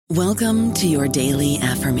Welcome to your daily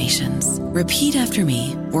affirmations. Repeat after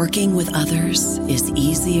me. Working with others is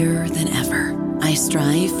easier than ever. I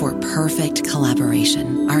strive for perfect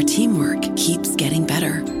collaboration. Our teamwork keeps getting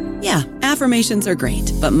better. Yeah, affirmations are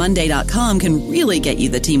great, but Monday.com can really get you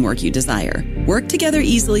the teamwork you desire. Work together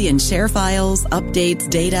easily and share files, updates,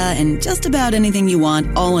 data, and just about anything you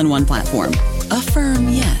want all in one platform. Affirm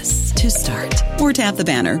yes to start, or tap the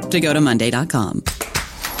banner to go to Monday.com.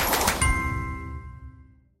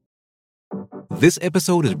 This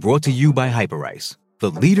episode is brought to you by Hyperice, the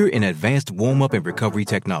leader in advanced warm-up and recovery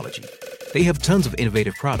technology. They have tons of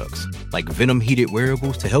innovative products, like Venom-heated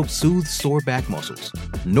wearables to help soothe sore back muscles,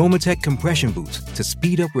 Normatec compression boots to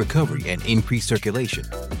speed up recovery and increase circulation,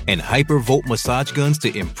 and Hypervolt massage guns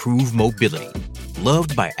to improve mobility.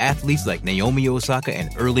 Loved by athletes like Naomi Osaka and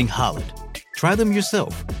Erling Haaland. Try them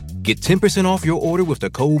yourself. Get 10% off your order with the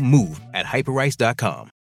code MOVE at Hyperice.com.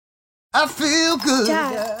 I feel good.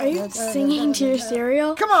 Dad, are you singing to your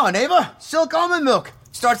cereal? Come on, Ava. Silk almond milk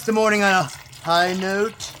starts the morning on a high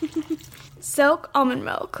note. Silk almond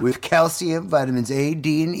milk. With calcium, vitamins A,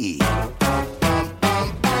 D, and E.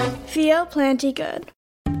 Feel plenty good.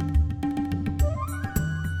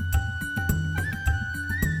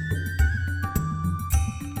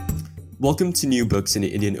 Welcome to New Books in the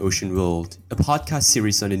Indian Ocean World, a podcast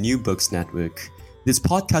series on the New Books Network. This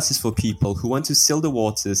podcast is for people who want to sail the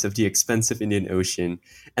waters of the expansive Indian Ocean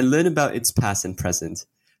and learn about its past and present.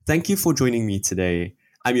 Thank you for joining me today.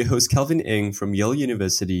 I'm your host, Kelvin Ng from Yale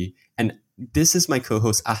University, and this is my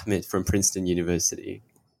co-host, Ahmed from Princeton University.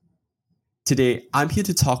 Today, I'm here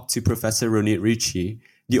to talk to Professor Ronit Ricci,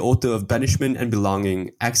 the author of Banishment and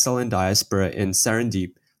Belonging, Exile and Diaspora in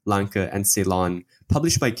Sarandeep, Lanka, and Ceylon,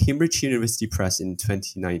 published by Cambridge University Press in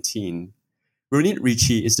 2019. Ronit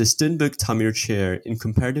Ricci is the Sternberg Tamir Chair in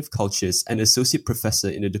Comparative Cultures and Associate Professor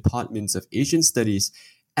in the Departments of Asian Studies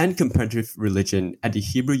and Comparative Religion at the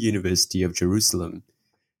Hebrew University of Jerusalem.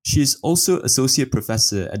 She is also Associate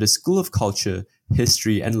Professor at the School of Culture,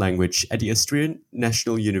 History and Language at the Australian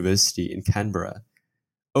National University in Canberra.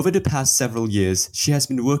 Over the past several years, she has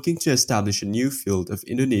been working to establish a new field of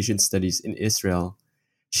Indonesian studies in Israel.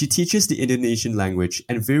 She teaches the Indonesian language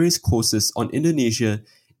and various courses on Indonesia,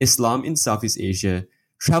 Islam in Southeast Asia,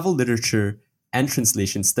 travel literature, and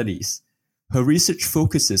translation studies. Her research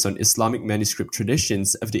focuses on Islamic manuscript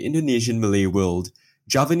traditions of the Indonesian Malay world,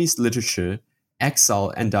 Javanese literature,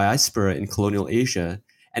 exile and diaspora in colonial Asia,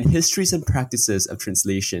 and histories and practices of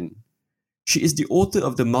translation. She is the author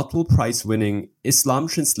of the multiple prize-winning Islam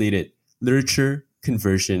Translated, Literature,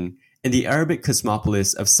 Conversion, and the Arabic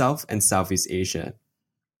Cosmopolis of South and Southeast Asia.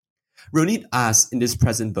 Ronit asks in this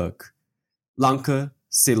present book, Lanka,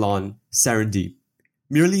 Ceylon, Sarandeep,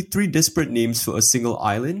 merely three disparate names for a single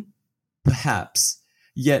island? Perhaps.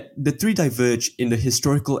 Yet the three diverge in the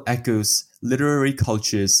historical echoes, literary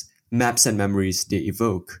cultures, maps and memories they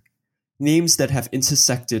evoke. Names that have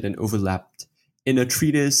intersected and overlapped in a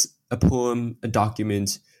treatise, a poem, a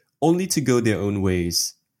document, only to go their own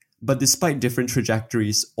ways. But despite different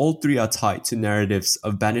trajectories, all three are tied to narratives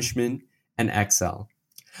of banishment and exile.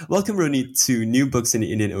 Welcome, Ronit, to New Books in the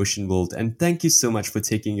Indian Ocean World, and thank you so much for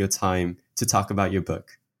taking your time to talk about your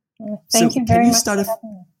book. Thank you very much.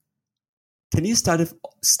 Can you start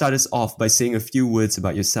us off by saying a few words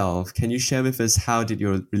about yourself? Can you share with us how did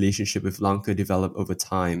your relationship with Lanka develop over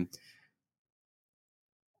time?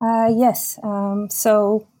 Yes. I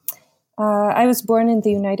was born in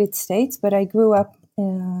the United States, but I grew up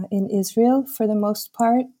in Israel for the most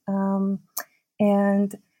part.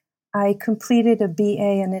 And I completed a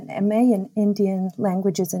BA and an MA in Indian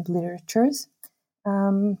languages and literatures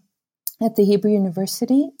at the Hebrew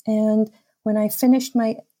University. And when I finished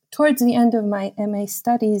towards the end of my MA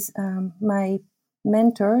studies, my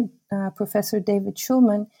mentor, Professor David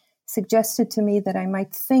Schulman, suggested to me that I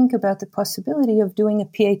might think about the possibility of doing a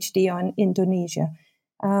PhD on Indonesia.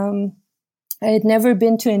 I had never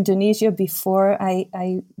been to Indonesia before.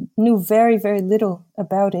 I knew very, very little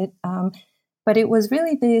about it. But it was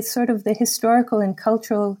really the historical and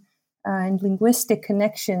cultural and linguistic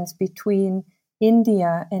connections between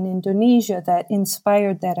India and Indonesia that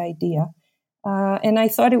inspired that idea. And I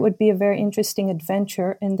thought it would be a very interesting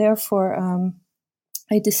adventure. And therefore,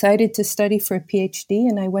 I decided to study for a PhD.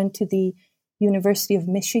 And I went to the University of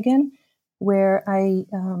Michigan, where I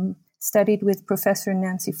studied with Professor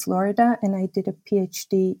Nancy Florida. And I did a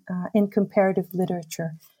PhD in comparative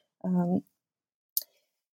literature.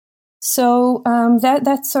 So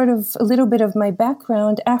that's sort of a little bit of my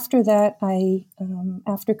background. After that,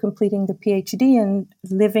 after completing the PhD and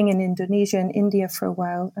living in Indonesia and India for a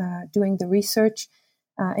while, doing the research,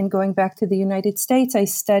 And going back to the United States, I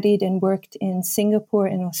studied and worked in Singapore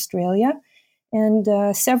and Australia.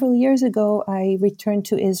 And several years ago, I returned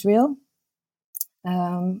to Israel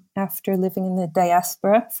after living in the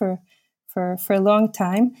diaspora for a long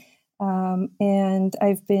time. And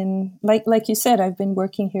I've been, like you said, I've been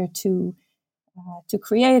working here to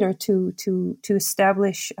create or to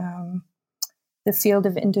establish the field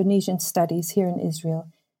of Indonesian studies here in Israel.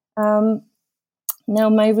 Now,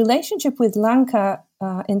 my relationship with Lanka,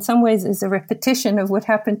 in some ways, is a repetition of what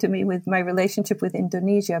happened to me with my relationship with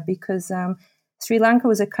Indonesia, because Sri Lanka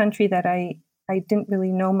was a country that I didn't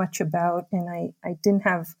really know much about, and I didn't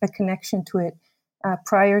have a connection to it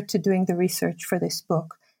prior to doing the research for this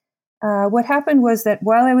book. What happened was that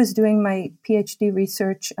while I was doing my PhD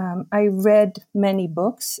research, I read many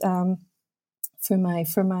books for my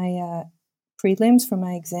prelims, for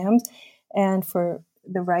my exams, and for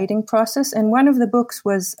the writing process. And one of the books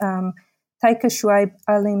was Taika Shuaib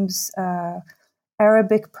Alim's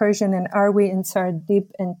Arabic, Persian, and Arwi in Sardib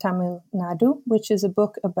and Tamil Nadu, which is a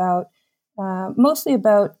book about mostly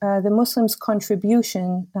about the Muslims'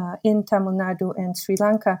 contribution in Tamil Nadu and Sri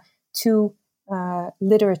Lanka to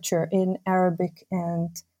literature in Arabic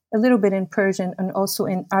and a little bit in Persian and also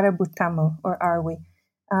in Arabu Tamil or Arwi.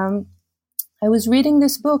 I was reading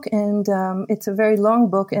this book, and it's a very long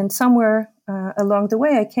book, and somewhere along the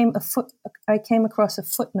way I came across a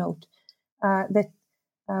footnote that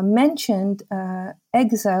mentioned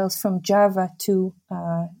exiles from Java to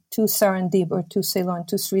Sarandib or to Ceylon,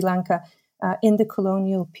 to Sri Lanka in the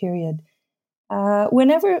colonial period.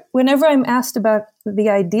 Whenever I'm asked about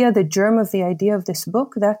the germ of the idea of this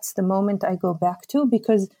book, that's the moment I go back to,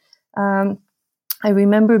 because I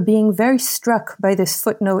remember being very struck by this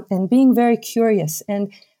footnote and being very curious.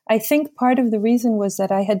 And I think part of the reason was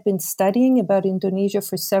that I had been studying about Indonesia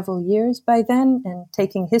for several years by then and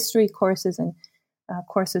taking history courses and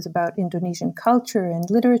courses about Indonesian culture and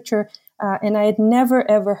literature. And I had never,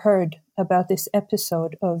 ever heard about this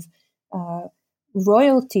episode of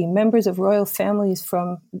royalty, members of royal families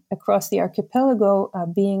from across the archipelago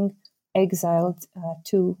being exiled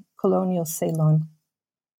to colonial Ceylon.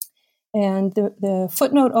 And the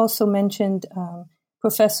footnote also mentioned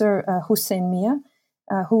Professor Hussein Mia,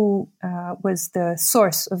 who was the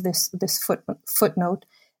source of this footnote.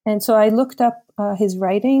 And so I looked up his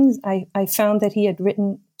writings. I found that he had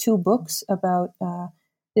written 2 books about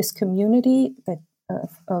this community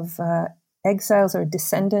of exiles or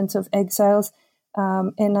descendants of exiles.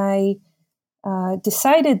 And I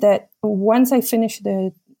decided that once I finish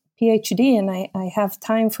the PhD and I have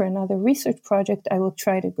time for another research project, I will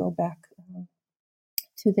try to go back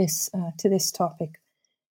to this topic.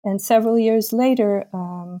 And several years later,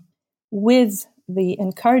 with the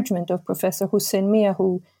encouragement of Professor Hussein Mia,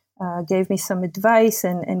 who gave me some advice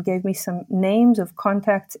and gave me some names of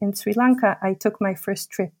contacts in Sri Lanka, I took my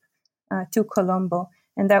first trip to Colombo,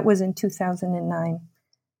 and that was in 2009.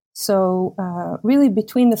 So really,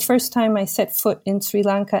 between the first time I set foot in Sri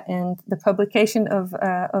Lanka and the publication of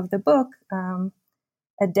the book,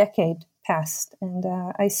 a decade passed. And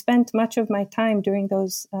I spent much of my time during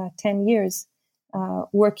those 10 years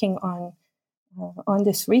working on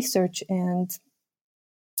this research and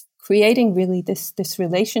creating really this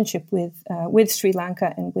relationship with Sri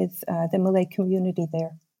Lanka and with the Malay community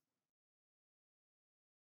there.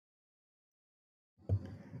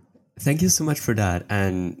 Thank you so much for that.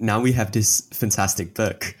 And now we have this fantastic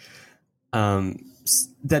book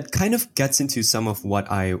that kind of gets into some of what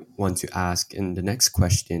I want to ask in the next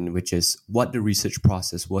question, which is what the research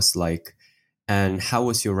process was like and how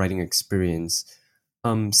was your writing experience?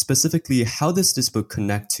 Specifically, how does this book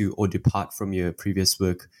connect to or depart from your previous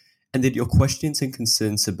work? And did your questions and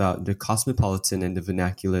concerns about the cosmopolitan and the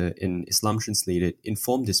vernacular in Islam Translated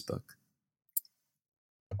inform this book?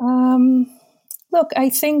 Look, I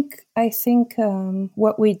think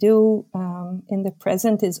what we do in the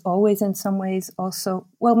present is always in some ways also,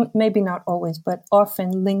 well, maybe not always, but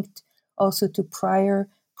often linked also to prior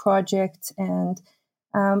projects. And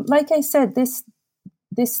like I said, this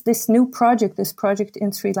new project, this project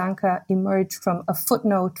in Sri Lanka, emerged from a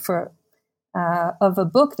footnote of a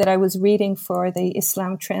book that I was reading for the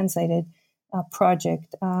Islam Translated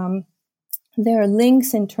project. There are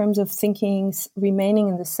links in terms of thinking, remaining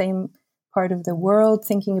in the same part of the world,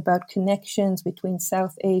 thinking about connections between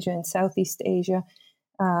South Asia and Southeast Asia,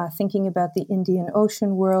 thinking about the Indian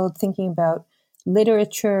Ocean world, thinking about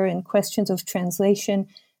literature and questions of translation.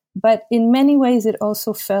 But in many ways, it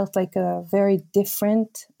also felt like a very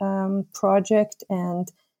different project and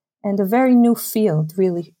a very new field,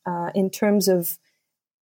 really, in terms of,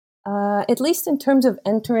 at least in terms of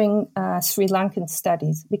entering Sri Lankan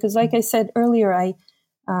studies. Because like I said earlier,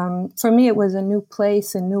 For me, it was a new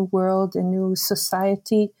place, a new world, a new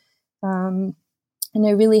society. And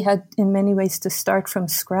I really had, in many ways, to start from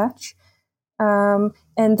scratch.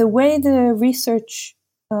 And the way the research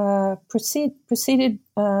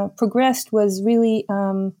progressed was really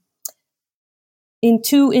in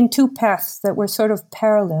two paths that were sort of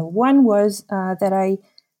parallel. One was that I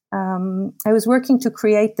was working to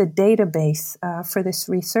create the database for this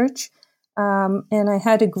research, and I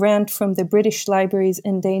had a grant from the British Library's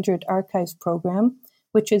Endangered Archives Program,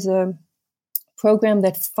 which is a program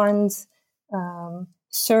that funds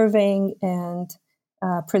surveying and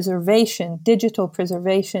preservation, digital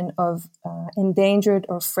preservation of endangered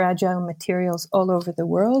or fragile materials all over the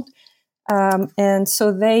world. And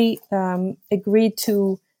so they agreed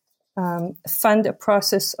to fund a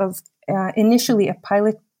process of initially a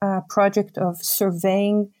pilot project of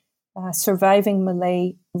surveying surviving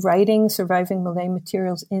Malay writing, surviving Malay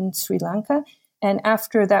materials in Sri Lanka. And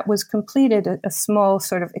after that was completed, a small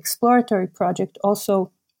sort of exploratory project,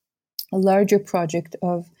 also a larger project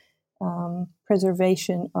of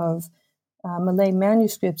preservation of Malay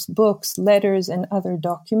manuscripts, books, letters, and other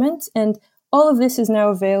documents. And all of this is now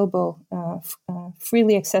available,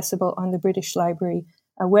 freely accessible on the British Library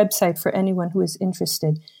website for anyone who is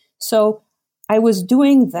interested. So I was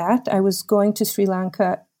doing that. I was going to Sri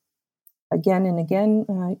Lanka again and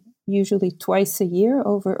again, usually twice a year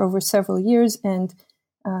over several years, and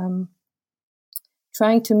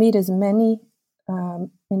trying to meet as many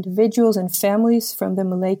individuals and families from the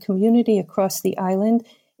Malay community across the island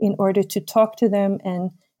in order to talk to them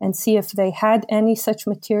and see if they had any such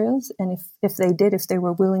materials, and if they did, if they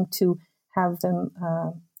were willing to have them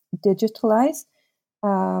digitalized.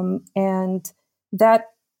 And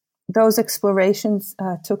those explorations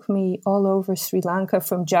took me all over Sri Lanka,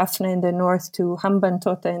 from Jaffna in the north to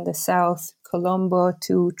Hambantota in the south, Colombo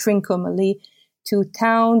to Trincomalee, to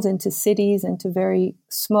towns and to cities and to very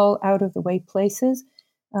small out-of-the-way places.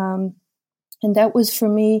 And that was for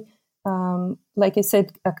me, like I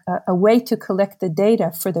said, a way to collect the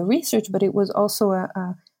data for the research, but it was also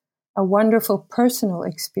a wonderful personal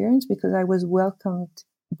experience because I was welcomed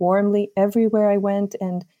warmly everywhere I went,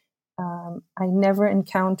 and I never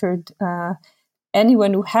encountered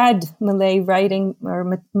anyone who had Malay writing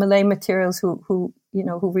or Malay materials who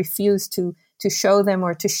refused to show them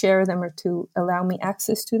or to share them or to allow me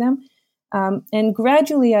access to them. And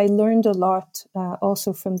gradually I learned a lot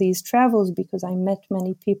also from these travels, because I met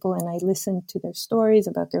many people and I listened to their stories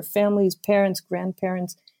about their families, parents,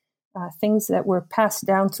 grandparents, things that were passed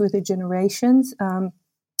down through the generations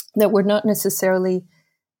that were not necessarily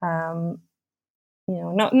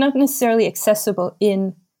not necessarily accessible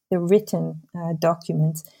in the written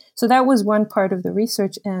documents. So that was one part of the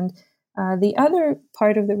research. And the other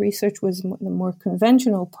part of the research was the more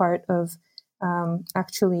conventional part of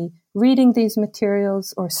actually reading these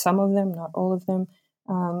materials, or some of them, not all of them,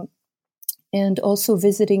 and also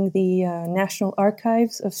visiting the National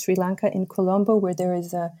Archives of Sri Lanka in Colombo, where there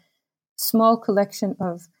is a small collection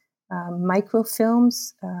of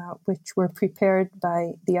microfilms, which were prepared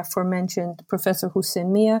by the aforementioned Professor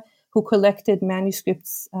Hussein Mia, who collected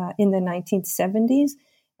manuscripts in the 1970s.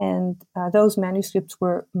 And those manuscripts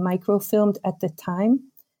were microfilmed at the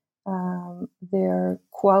time. Their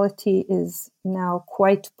quality is now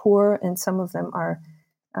quite poor, and some of them are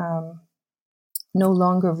no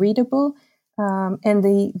longer readable. And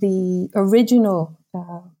the original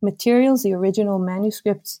materials, the original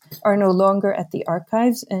manuscripts, are no longer at the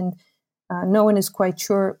archives, and no one is quite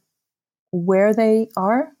sure where they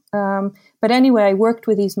are. But anyway, I worked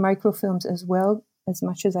with these microfilms as well, as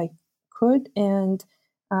much as I could, and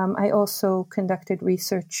I also conducted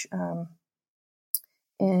research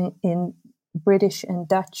in British and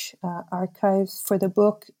Dutch archives for the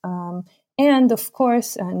book. And of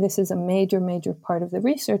course, and this is a major part of the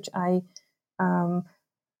research, I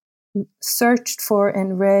searched for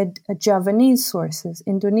and read Javanese sources,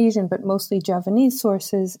 Indonesian, but mostly Javanese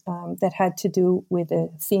sources that had to do with the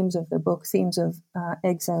themes of the book, themes of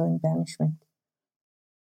exile and banishment.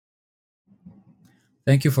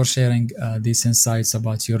 Thank you for sharing these insights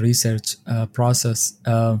about your research process.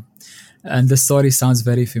 And the story sounds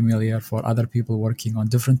very familiar for other people working on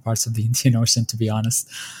different parts of the Indian Ocean, to be honest.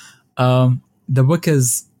 The book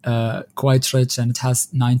is quite rich, and it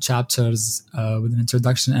has 9 chapters with an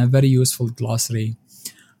introduction and a very useful glossary.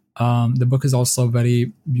 The book is also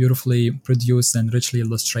very beautifully produced and richly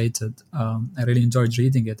illustrated. I really enjoyed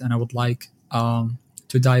reading it, and I would like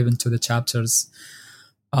to dive into the chapters.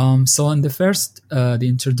 So in the first, the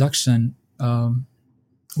introduction,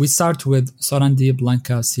 we start with Sorandeep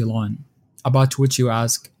Lanka Ceylon, about which you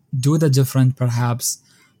ask, do the different, perhaps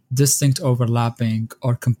distinct overlapping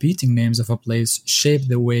or competing names of a place shape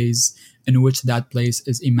the ways in which that place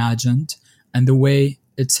is imagined and the way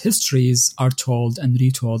its histories are told and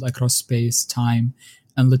retold across space, time,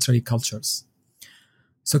 and literary cultures.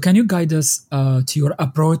 So can you guide us to your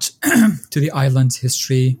approach to the island's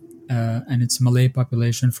history and its Malay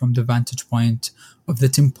population from the vantage point of the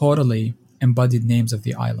temporally embodied names of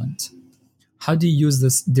the island? How do you use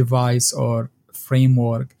this device or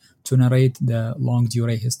framework to narrate the longue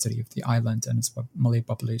durée history of the island and its Malay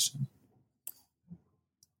population?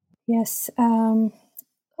 Yes.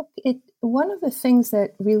 One of the things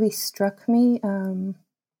that really struck me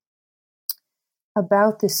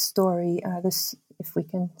about this story, this, if we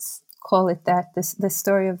can call it that, the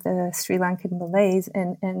story of the Sri Lankan Malays,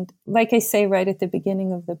 and like I say right at the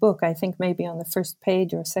beginning of the book, I think maybe on the first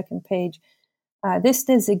page or second page, this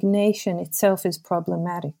designation itself is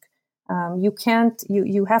problematic.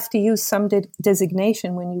 You have to use some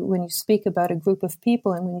designation when you speak about a group of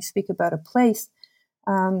people and when you speak about a place.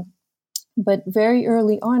 But very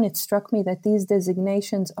early on, it struck me that these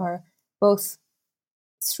designations are both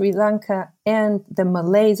Sri Lanka and the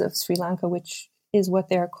Malays of Sri Lanka, which is what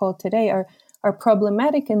they are called today, are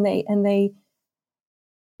problematic, and they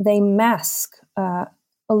mask a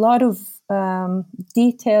lot of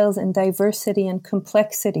details and diversity and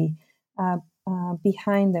complexity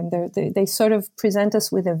behind them. They sort of present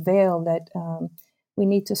us with a veil that we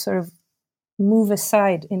need to sort of move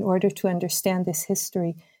aside in order to understand this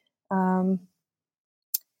history.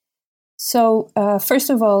 So first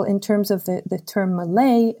of all, in terms of the term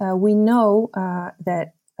Malay, we know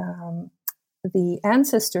that the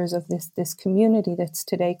ancestors of this community that's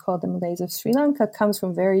today called the Malays of Sri Lanka comes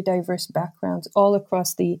from very diverse backgrounds all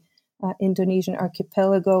across the Indonesian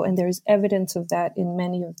archipelago, and there's evidence of that in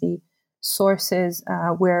many of the sources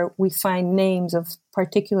where we find names of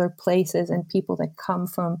particular places and people that come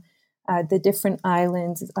from the different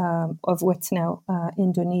islands of what's now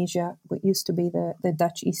Indonesia, what used to be the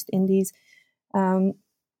Dutch East Indies.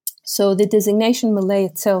 So the designation Malay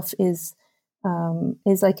itself is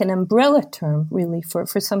like an umbrella term, really, for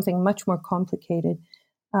something much more complicated.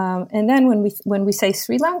 And then when we say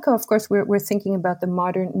Sri Lanka, of course, we're thinking about the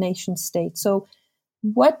modern nation state. So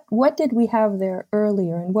what did we have there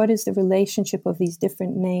earlier, and what is the relationship of these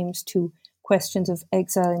different names to questions of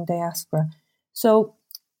exile and diaspora? So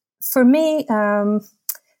for me,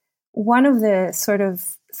 one of the sort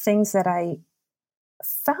of things that I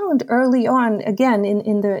found early on, again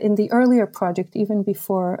in the earlier project, even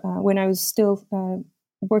before when I was still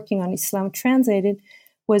working on Islam Translated,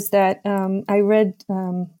 was that I read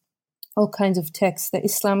all kinds of texts, the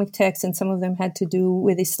Islamic texts, and some of them had to do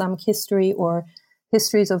with Islamic history or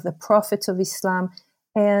histories of the prophets of Islam.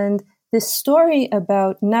 And this story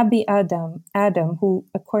about Nabi Adam, who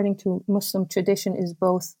according to Muslim tradition is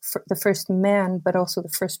both the first man but also the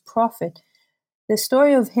first prophet, the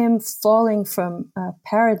story of him falling from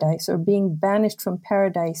paradise or being banished from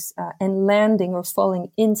paradise and landing or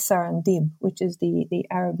falling in Sarandib, which is the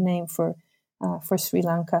Arab name for Sri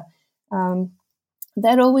Lanka,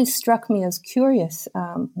 that always struck me as curious.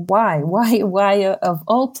 Why of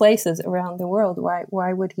all places around the world,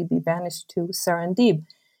 why would he be banished to Sarandib?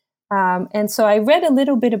 And so I read a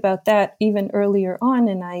little bit about that even earlier on,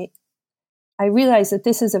 and I realized that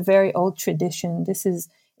this is a very old tradition.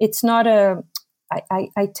 It's not a.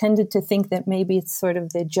 I tended to think that maybe it's sort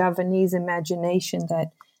of the Javanese imagination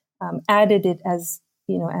that added it as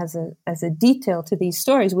a detail to these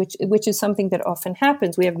stories, which is something that often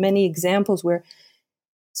happens. We have many examples where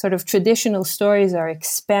sort of traditional stories are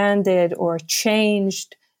expanded or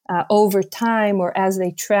changed over time or as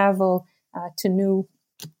they travel to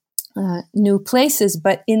new places.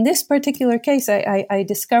 But in this particular case,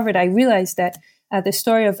 I realized that the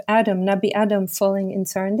story of Nabi Adam falling in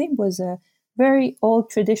Sarandib was a very old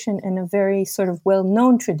tradition and a very sort of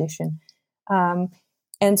well-known tradition.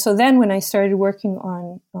 And so then when I started working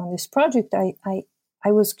on this project, I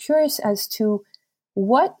was curious as to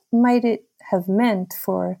what might it have meant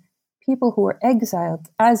for people who were exiled,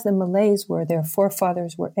 as the Malays were, their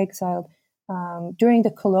forefathers were exiled during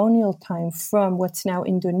the colonial time from what's now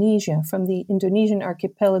Indonesia, from the Indonesian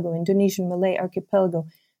archipelago, Indonesian Malay archipelago,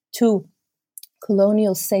 to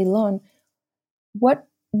colonial Ceylon.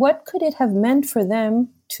 What could it have meant for them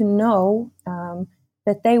to know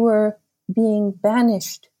that they were being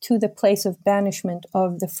banished to the place of banishment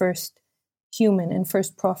of the first human and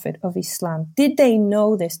first prophet of Islam? Did they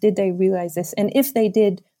know this? Did they realize this? And if they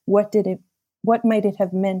did, what might it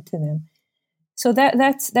have meant to them? So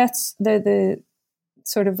that's the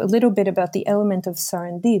sort of a little bit about the element of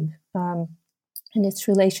Sarandib and its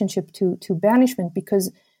relationship to banishment,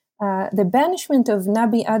 because the banishment of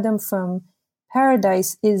Nabi Adam from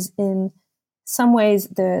paradise is in some ways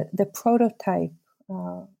the prototype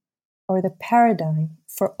or the paradigm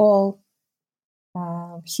for all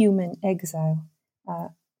human exile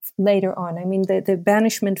later on. I mean, the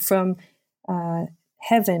banishment from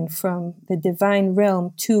heaven, from the divine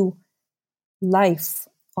realm to life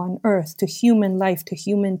on earth, to human life, to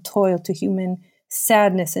human toil, to human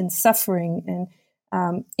sadness and suffering, and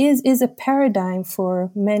is a paradigm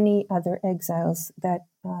for many other exiles that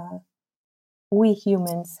we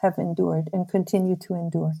humans have endured and continue to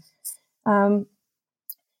endure.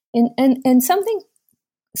 And something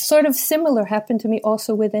sort of similar happened to me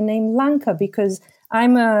also with the name Lanka, because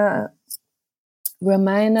I'm a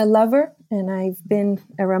Ramayana lover, and I've been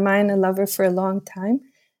a Ramayana lover for a long time.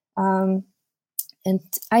 And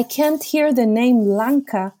I can't hear the name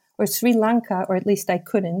Lanka or Sri Lanka, or at least I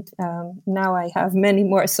couldn't. Now I have many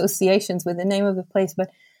more associations with the name of the place, but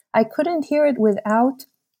I couldn't hear it without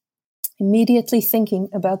immediately thinking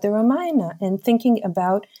about the Ramayana and thinking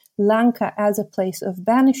about Lanka as a place of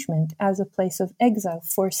banishment, as a place of exile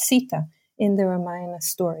for Sita in the Ramayana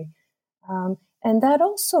story. And that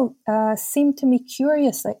also seemed to me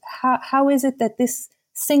curious, like how is it that this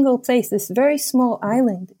single place, this very small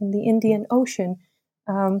island in the Indian Ocean,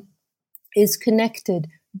 is connected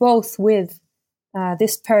both with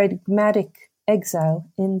this paradigmatic exile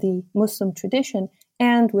in the Muslim tradition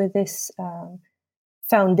and with this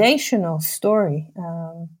foundational story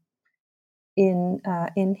in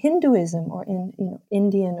Hinduism or in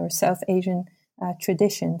Indian or South Asian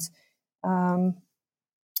traditions.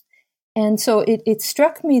 And so it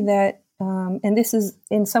struck me that, and this is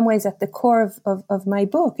in some ways at the core of my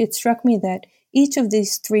book, it struck me that each of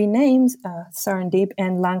these three names, Sarandip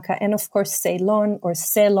and Lanka, and of course Ceylon or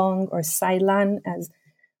Ceylon or Ceylan, as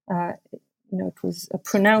it was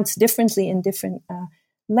pronounced differently in different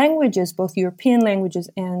languages, both European languages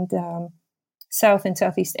and South and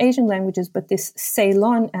Southeast Asian languages, but this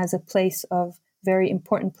Ceylon as a place of very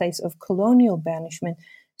important place of colonial banishment.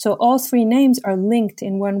 So all three names are linked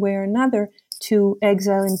in one way or another to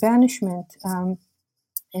exile and banishment,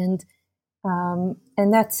 and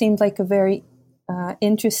that seemed like a very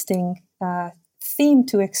interesting theme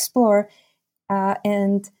to explore,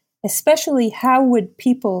 and especially how would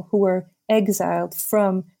people who were exiled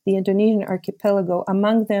from the Indonesian archipelago,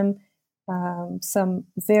 among them some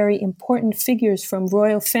very important figures from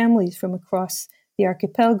royal families from across the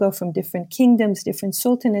archipelago, from different kingdoms, different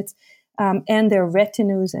sultanates, and their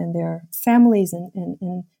retinues and their families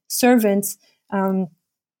and servants.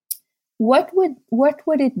 What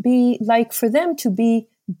would it be like for them to be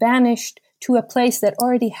banished to a place that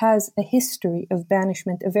already has a history of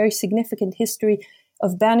banishment, a very significant history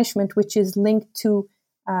of banishment, which is linked to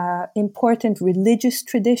important religious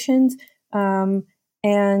traditions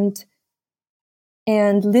and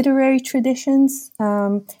literary traditions,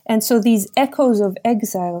 and so these echoes of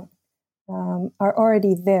exile are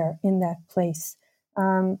already there in that place,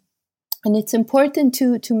 and it's important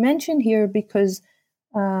to mention here because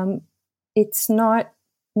it's not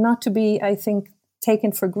to be, I think,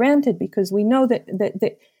 taken for granted, because we know that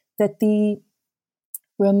the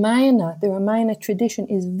Ramayana tradition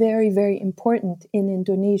is very, very important in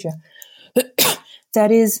Indonesia.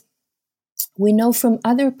 That is, we know from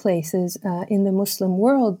other places in the Muslim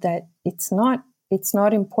world that it's not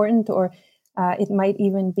important, or it might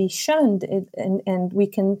even be shunned. And we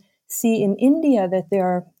can see in India that there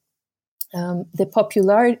are the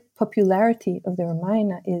popularity of the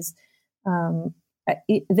Ramayana is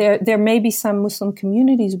there may be some Muslim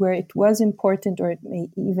communities where it was important, or it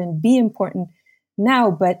may even be important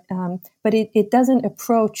now, but it doesn't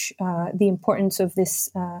approach the importance of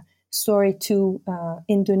this story to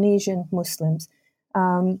Indonesian Muslims,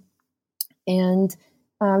 and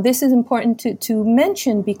this is important to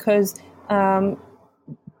mention because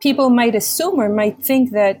people might assume or might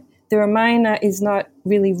think that the Ramayana is not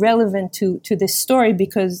really relevant to this story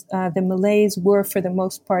because the Malays were, for the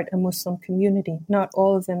most part, a Muslim community. Not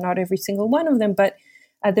all of them, not every single one of them, but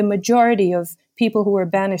the majority of people who were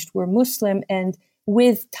banished were Muslim, and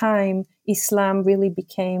with time, Islam really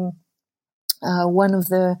became one of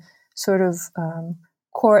the sort of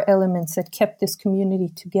core elements that kept this community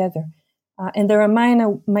together. And the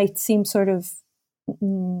Ramayana might seem sort of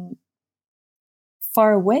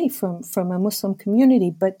far away from a Muslim community,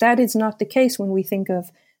 but that is not the case when we think of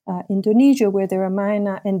Indonesia, where the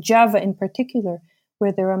Ramayana, and Java in particular,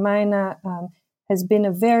 where the Ramayana has been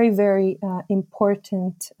a very, very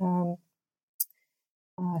important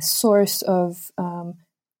source of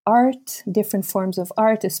art, different forms of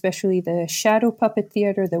art, especially the shadow puppet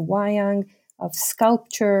theater, the wayang,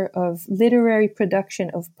 sculpture, of literary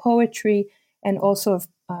production, of poetry, and also of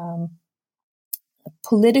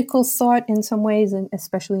political thought in some ways, and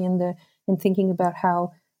especially in thinking about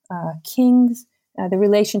how kings, the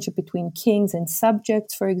relationship between kings and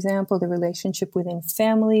subjects, for example, the relationship within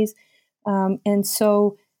families. And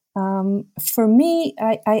so for me,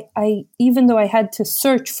 I even though I had to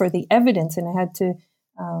search for the evidence and I had to,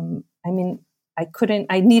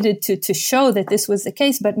 I needed to show that this was the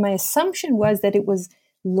case, but my assumption was that it was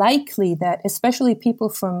likely that especially people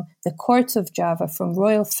from the courts of Java, from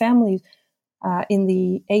royal families in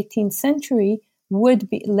the 18th century, would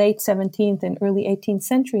be late 17th and early 18th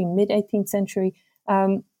century, mid 18th century.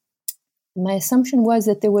 My assumption was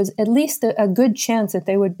that there was at least a good chance that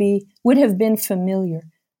they would have been familiar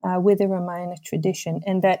with the Ramayana tradition,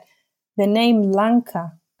 and that the name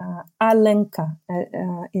Lanka, Alenka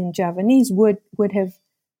in Javanese, would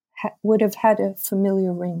have had a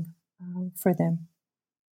familiar ring for them.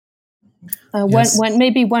 Yes.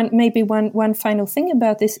 One final thing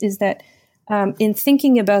about this is that in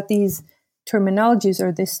thinking about these terminologies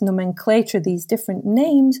or this nomenclature, these different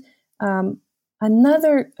names,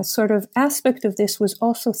 another sort of aspect of this was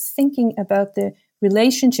also thinking about the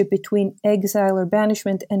relationship between exile or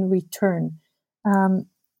banishment and return,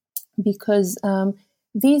 because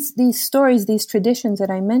these stories, these traditions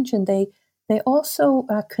that I mentioned, they also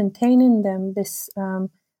contain in them this,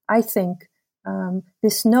 I think,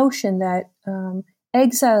 this notion that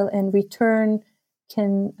exile and return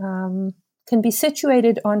can be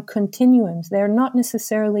situated on continuums. They're not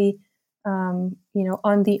necessarily, on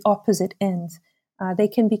the opposite ends. They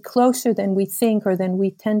can be closer than we think or than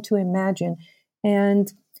we tend to imagine.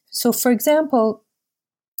 And so, for example,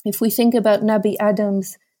 if we think about Nabi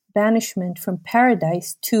Adam's banishment from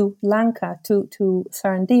paradise to Lanka, to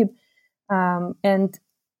Sarandib, and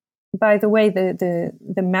by the way,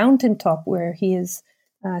 the mountaintop where he is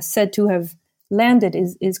said to have landed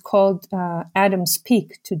is called Adam's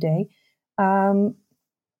Peak today.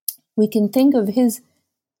 We can think of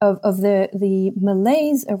the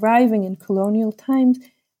Malays arriving in colonial times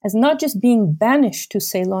as not just being banished to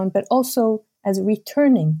Ceylon, but also as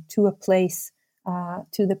returning to a place,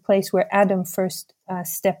 to the place where Adam first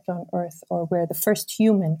stepped on earth, or where the first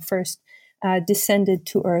human first descended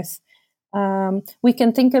to earth. We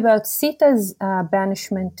can think about Sita's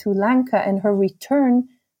banishment to Lanka and her return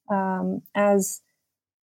as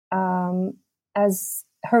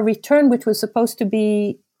her return, which was supposed to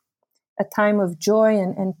be a time of joy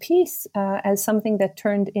and peace, as something that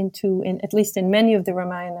turned into, at least in many of the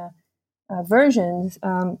Ramayana versions,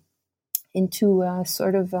 into a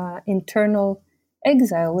sort of internal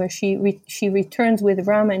exile, where she returns with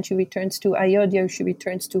Rama, and she returns to Ayodhya, she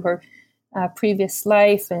returns to her previous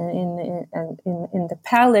life in the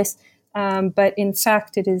palace, but in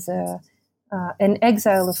fact it is an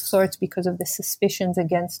exile of sorts because of the suspicions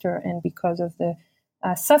against her and because of the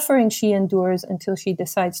suffering she endures until she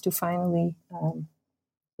decides to finally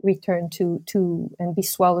return to and be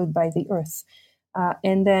swallowed by the earth.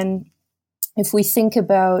 And then if we think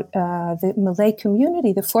about the Malay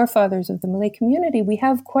community, the forefathers of the Malay community, we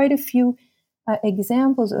have quite a few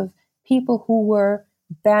examples of people who were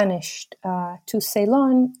banished to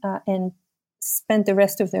Ceylon and spent the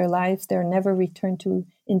rest of their lives there, never returned to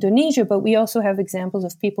Indonesia. But we also have examples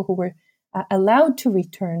of people who were allowed to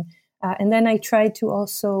return. And then I tried to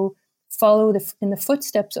also follow in the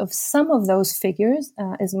footsteps of some of those figures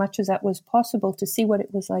as much as that was possible, to see what it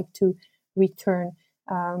was like to return.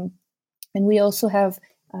 And we also have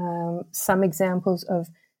some examples of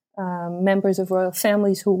members of royal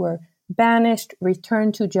families who were banished,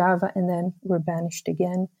 returned to Java, and then were banished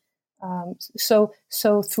again. So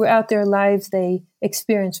throughout their lives, they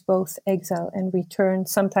experienced both exile and return,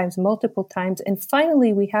 sometimes multiple times. And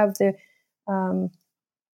finally, we have the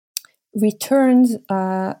returns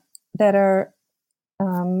that are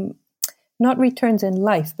not returns in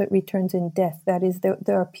life, but returns in death. That is,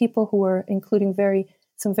 there are people who are, including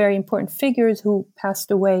some very important figures, who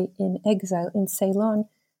passed away in exile in Ceylon,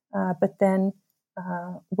 but then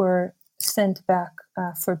were sent back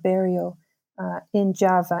for burial in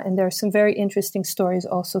Java. And there are some very interesting stories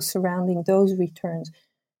also surrounding those returns.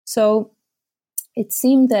 So it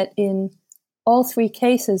seemed that in all three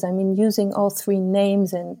cases, using all three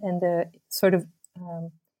names and the sort of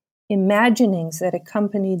imaginings that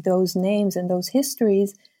accompanied those names and those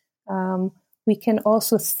histories, we can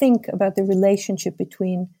also think about the relationship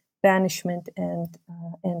between banishment and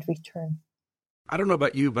return. I don't know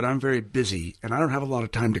about you, but I'm very busy and I don't have a lot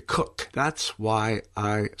of time to cook. That's why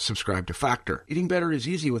I subscribe to Factor. Eating better is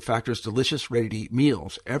easy with Factor's delicious, ready-to-eat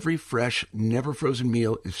meals. Every fresh, never frozen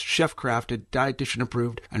meal is chef-crafted, dietitian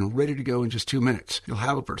approved, and ready to go in just 2 minutes. You'll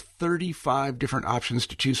have over 35 different options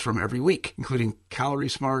to choose from every week, including Calorie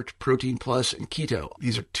Smart, Protein Plus, and Keto.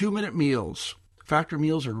 These are 2-minute meals. Factor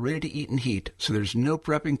meals are ready to eat and heat, so there's no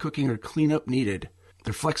prepping, cooking, or cleanup needed.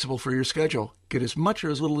 They're flexible for your schedule. Get as much or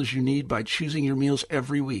as little as you need by choosing your meals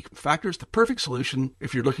every week. Factor is the perfect solution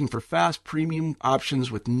if you're looking for fast, premium options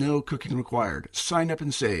with no cooking required. Sign up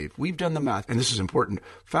and save. We've done the math, and this is important.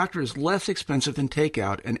 Factor is less expensive than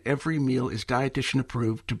takeout, and every meal is dietitian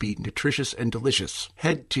approved to be nutritious and delicious.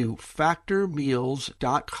 Head to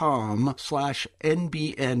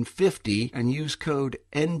factormeals.com/NBN50 and use code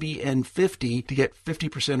NBN50 to get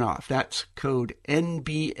 50% off. That's code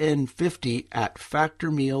NBN50 at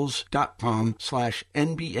factormeals.com/NBN50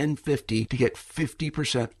 to get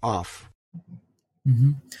 50% off.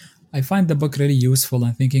 Mm-hmm. I find the book really useful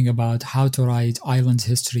in thinking about how to write island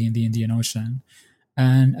history in the Indian Ocean.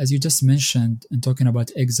 And as you just mentioned, in talking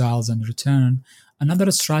about exiles and return,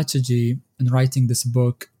 another strategy in writing this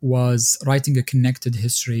book was writing a connected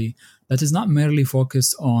history that is not merely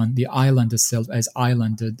focused on the island itself as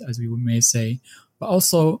islanded, as we may say, but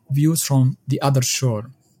also views from the other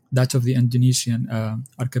shore, that of the Indonesian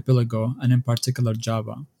archipelago, and in particular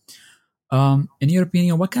Java. In your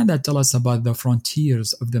opinion, what can that tell us about the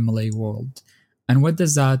frontiers of the Malay world? And what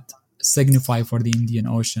does that signify for the Indian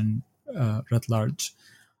Ocean at large?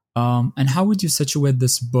 And how would you situate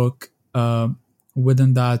this book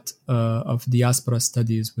within that of diaspora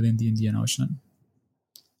studies within the Indian Ocean?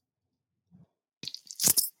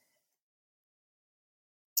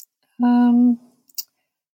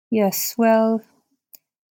 Yes, well,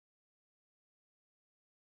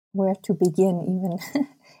 where to begin even?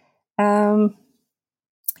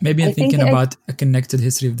 Maybe I'm thinking about a connected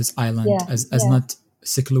history of this island as not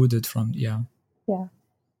secluded from, Yeah.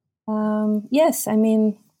 Yes, I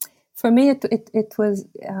mean, for me, it was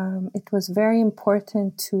very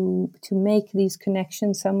important to make these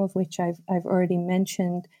connections, some of which I've already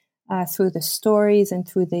mentioned, through the stories and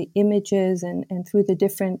through the images and through the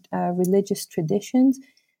different religious traditions.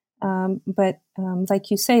 But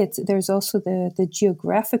like you say, there's also the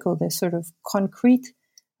geographical, the sort of concrete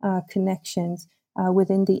connections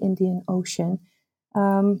within the Indian Ocean,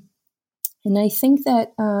 and I think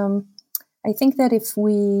that if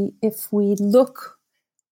we look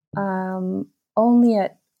only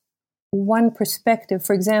at one perspective,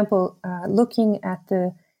 for example, looking at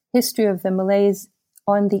the history of the Malays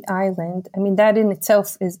on the island, I mean that in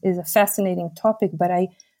itself is a fascinating topic. But I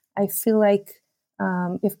feel like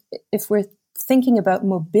if we're thinking about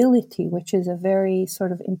mobility, which is a very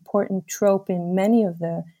sort of important trope in many of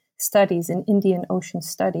the studies in Indian Ocean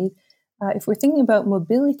studies, if we're thinking about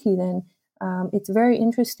mobility, then it's very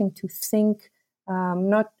interesting to think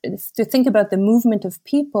about the movement of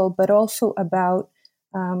people, but also about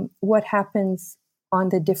what happens on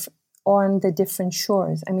the different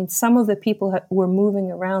shores. I mean, some of the people were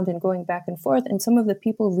moving around and going back and forth, and some of the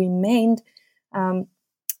people remained.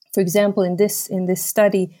 For example, in this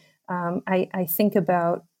study, I think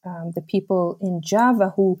about the people in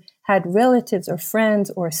Java who had relatives or friends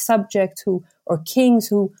or subjects or kings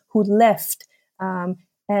who left.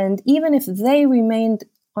 And even if they remained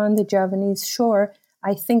on the Javanese shore,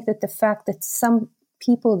 I think that the fact that some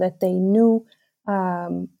people that they knew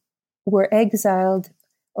were exiled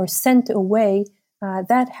or sent away,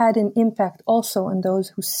 that had an impact also on those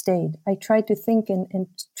who stayed. I tried to think and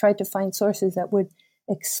tried to find sources that would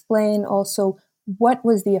explain also what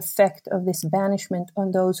was the effect of this banishment on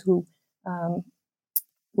those who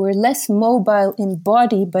were less mobile in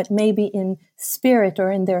body, but maybe in spirit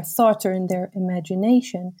or in their thoughts or in their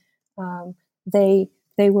imagination. They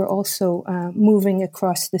were also moving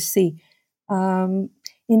across the sea. In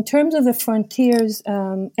terms of the frontiers,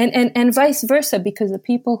 and vice versa, because the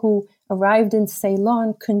people who arrived in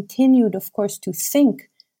Ceylon continued, of course, to think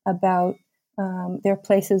about their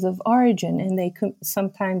places of origin, and they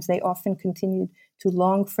often continued to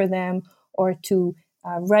long for them or to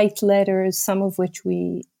write letters, some of which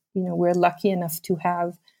we're lucky enough to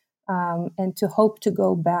have, and to hope to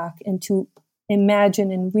go back and to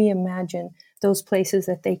imagine and reimagine those places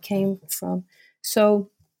that they came from.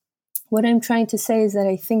 So what I'm trying to say is that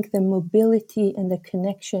I think the mobility and the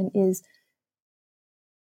connection is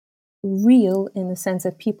real in the sense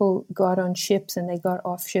that people got on ships and they got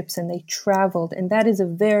off ships and they traveled. And that is a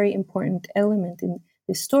very important element in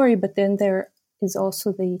this story. But then there is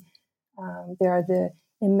also there are the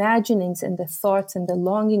imaginings and the thoughts and the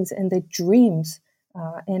longings and the dreams.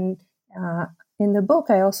 And in the book,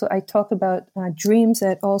 I talk about dreams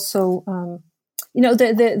that also,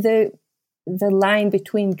 the line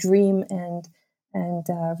between dream and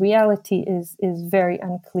reality is very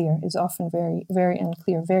unclear, is often very, very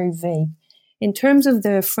unclear, very vague. In terms of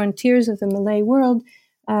the frontiers of the Malay world,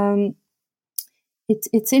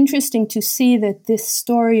 it's interesting to see that this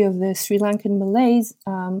story of the Sri Lankan Malays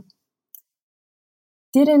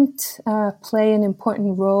didn't play an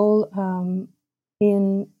important role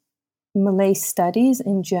in Malay studies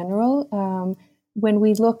in general. When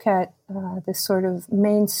we look at the sort of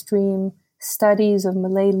mainstream studies of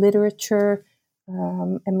Malay literature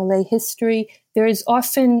and Malay history, there is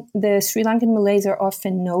often, the Sri Lankan Malays are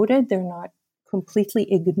often noted. They're not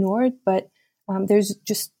completely ignored, but there's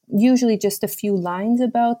usually just a few lines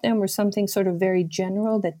about them or something sort of very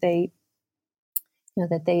general that they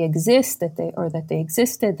exist, that they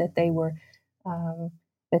existed, that they were,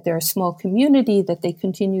 that they're a small community, that they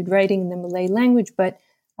continued writing in the Malay language, but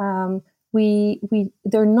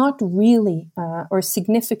they're not really or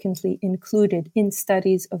significantly included in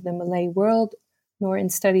studies of the Malay world, nor in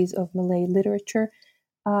studies of Malay literature.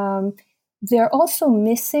 They're also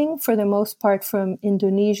missing, for the most part, from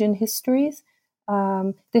Indonesian histories.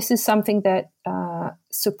 This is something that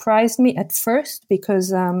surprised me at first,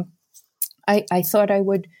 because I thought I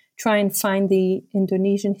would try and find the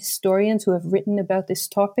Indonesian historians who have written about this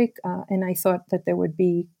topic, and I thought that there would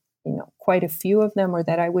be, quite a few of them, or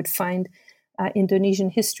that I would find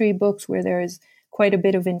Indonesian history books where there is quite a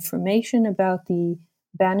bit of information about the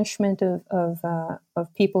banishment of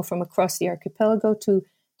people from across the archipelago to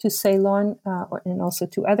Ceylon and also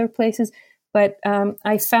to other places. But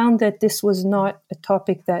I found that this was not a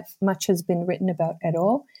topic that much has been written about at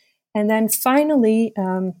all. And then finally,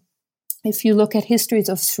 if you look at histories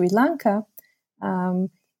of Sri Lanka,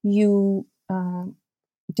 you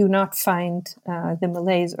do not find the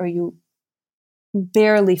Malays, or you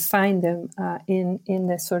barely find them in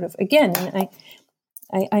the sort of, again,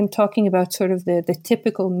 I'm talking about sort of the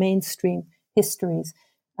typical mainstream histories.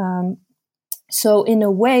 So in a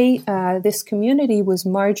way, this community was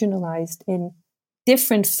marginalized in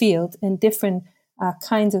different fields and different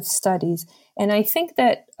kinds of studies. And I think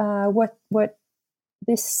that what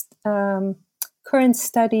this current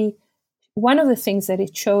study, one of the things that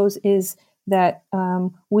it shows is that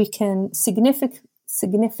we can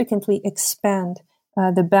significantly expand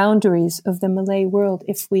the boundaries of the Malay world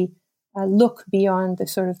if we look beyond the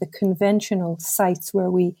sort of the conventional sites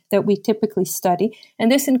that we typically study.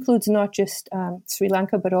 And this includes not just Sri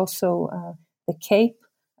Lanka, but also the Cape,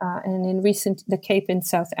 and the Cape in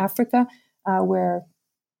South Africa, where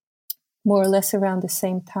more or less around the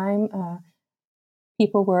same time,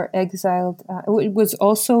 people were exiled. It was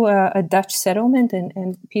also a Dutch settlement,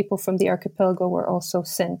 and people from the archipelago were also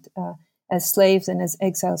sent as slaves and as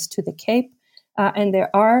exiles to the Cape. And there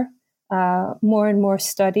are more and more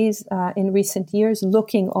studies in recent years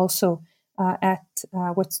looking also at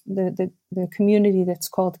what's the community that's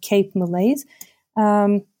called Cape Malays.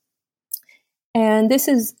 And this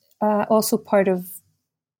is also part of,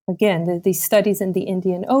 again, the studies in the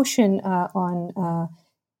Indian Ocean on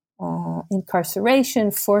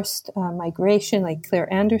incarceration, forced migration, like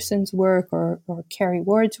Claire Anderson's work or Carrie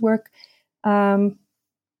Ward's work.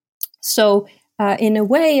 So in a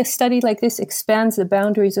way, a study like this expands the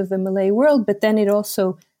boundaries of the Malay world, but then it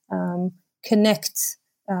also connects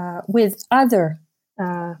with other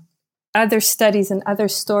studies and other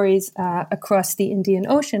stories across the Indian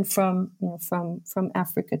Ocean, from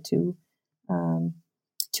Africa to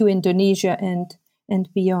Indonesia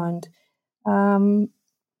and beyond.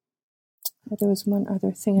 There was one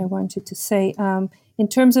other thing I wanted to say in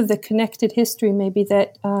terms of the connected history. Maybe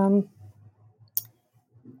that.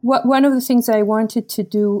 One of the things I wanted to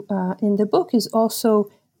do in the book is also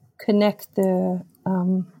connect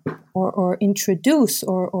or introduce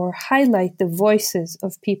or highlight the voices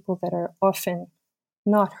of people that are often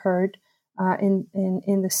not heard in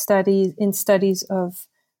the studies of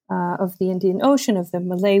the Indian Ocean, of the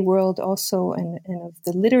Malay world also, and of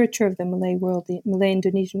the literature of the Malay world, the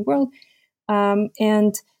Malay-Indonesian world.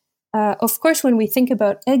 And of course, when we think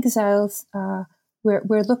about exiles,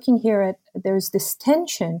 we're looking here at, there's this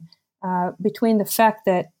tension between the fact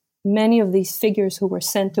that many of these figures who were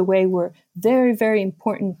sent away were very, very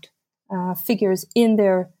important figures in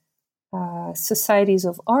their societies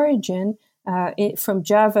of origin. From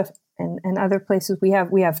Java and other places, we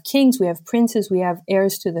have kings, we have princes, we have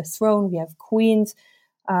heirs to the throne, we have queens,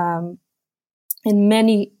 and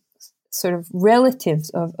many sort of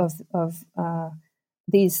relatives of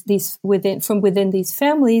these within these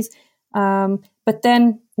families. But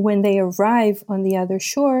then when they arrive on the other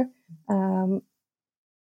shore,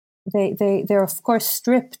 they're of course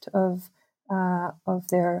stripped of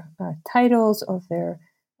their titles, of their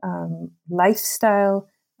lifestyle,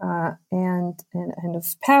 and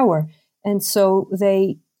of power, and so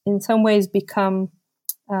they in some ways become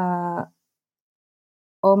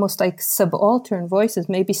almost like subaltern voices,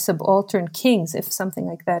 maybe subaltern kings, if something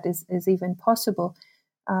like that is even possible.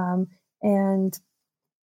 And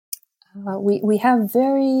we have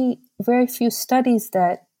very, very few studies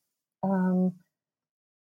that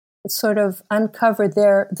sort of uncover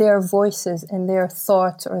their voices and their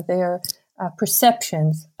thoughts or their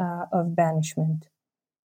perceptions of banishment.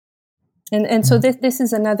 And so this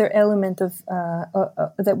is another element of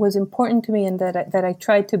that was important to me, and that I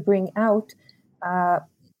tried to bring out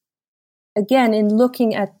again in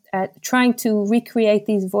looking at trying to recreate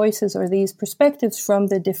these voices or these perspectives from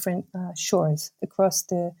the different shores across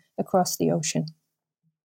the ocean.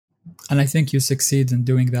 And I think you succeed in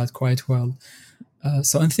doing that quite well.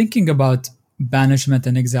 So in thinking about banishment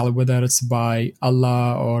and exile, whether it's by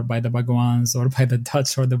Allah or by the Bagwans or by the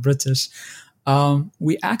Dutch or the British,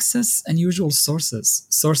 we access unusual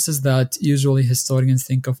sources that usually historians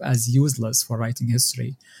think of as useless for writing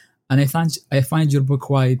history. And I find your book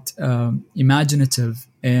quite imaginative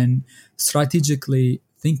in strategically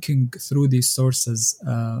thinking through these sources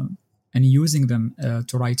and using them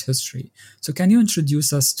to write history. So can you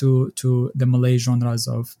introduce us to the Malay genres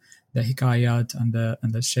of the hikayat and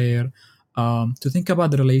the shair, to think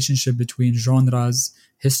about the relationship between genres,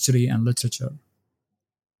 history, and literature?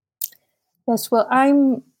 Yes, well,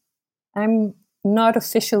 I'm not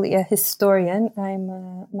officially a historian.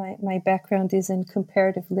 My background is in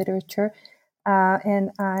comparative literature,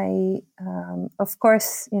 and I, of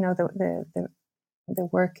course, the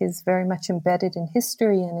work is very much embedded in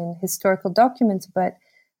history and in historical documents. But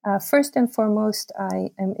first and foremost,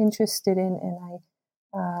 I am interested in, and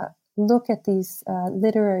I look at these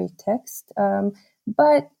literary texts.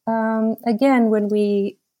 But again, when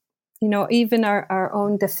we even our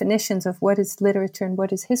own definitions of what is literature and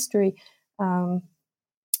what is history,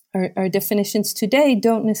 our definitions today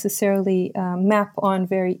don't necessarily map on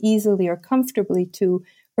very easily or comfortably to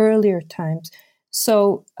earlier times.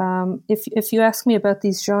 So if you ask me about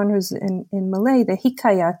these genres in Malay, the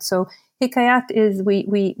hikayat. So hikayat is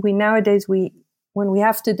we nowadays when we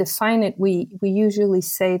have to define it, we usually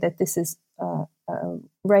say that this is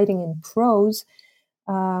writing in prose.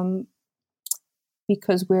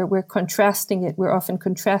 Because we're contrasting it, we're often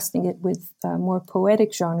contrasting it with more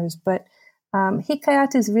poetic genres. But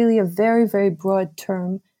hikayat is really a very, very broad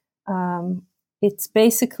term. It's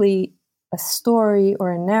basically a story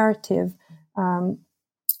or a narrative,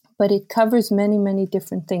 but it covers many, many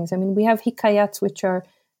different things. I mean, we have hikayats which are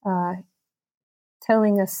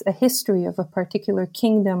telling us a history of a particular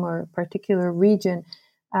kingdom or a particular region.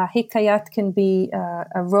 Hikayat can be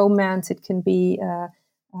a romance, it can be a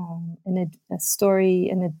story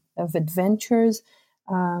of adventures,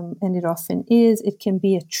 and it often is. It can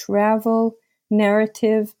be a travel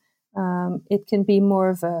narrative. It can be more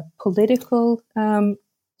of a political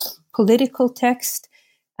text.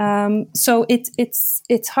 So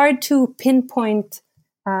it's hard to pinpoint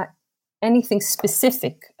anything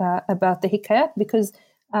specific about the hikayat because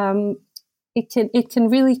it can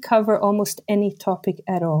really cover almost any topic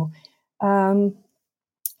at all.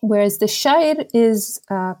 Whereas the shair is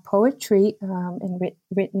poetry and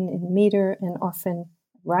written in meter and often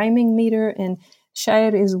rhyming meter, and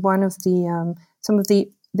shair is one of the some of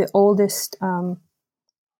the oldest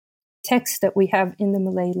texts that we have in the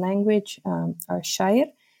Malay language are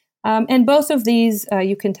shair, and both of these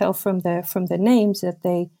you can tell from the names that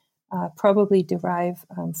they probably derive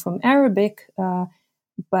from Arabic,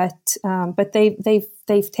 but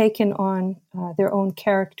they've taken on their own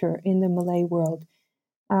character in the Malay world.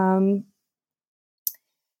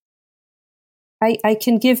 I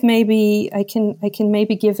can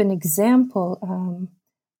maybe give an example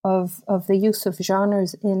of the use of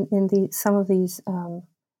genres in some of these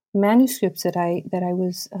manuscripts that I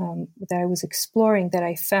was exploring, that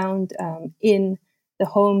I found in the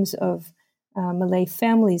homes of Malay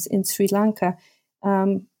families in Sri Lanka.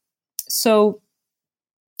 So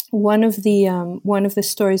one of the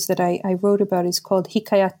stories that I wrote about is called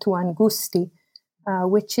Hikayat Tuan Gusti,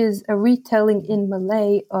 which is a retelling in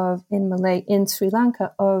Malay in Sri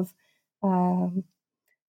Lanka of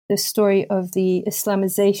the story of the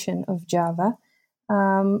Islamization of Java,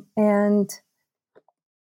 and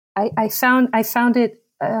I found it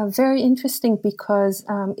very interesting because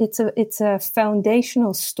it's a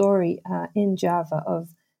foundational story in Java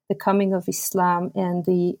of the coming of Islam and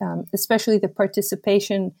the especially the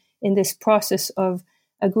participation in this process of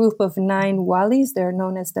a group of 9 walis. They're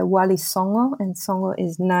known as the Wali Songo, and Songo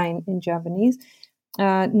is 9 in Javanese.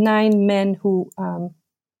 9 men who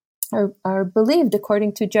are believed,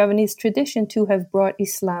 according to Javanese tradition, to have brought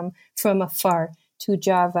Islam from afar to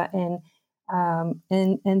Java, and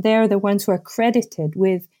they're the ones who are credited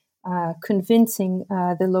with convincing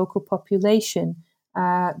the local population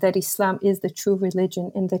that Islam is the true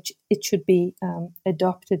religion and that it should be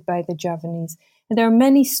adopted by the Javanese. And there are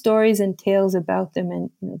many stories and tales about them,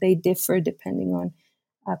 and they differ depending on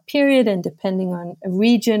a period and depending on a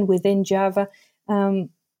region within Java.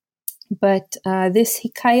 But this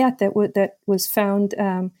hikayat that was found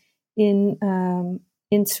in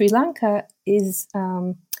Sri Lanka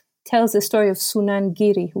tells the story of Sunan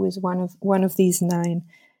Giri, who is one of these 9.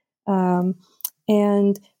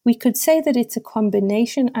 And we could say that it's a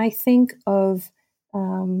combination, I think, of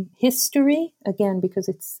history, again, because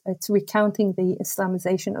it's recounting the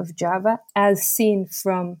Islamization of Java as seen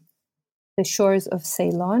from the shores of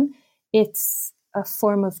Ceylon. It's a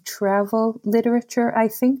form of travel literature, I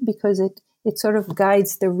think, because it sort of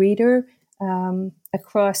guides the reader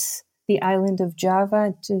across the island of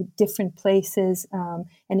Java to different places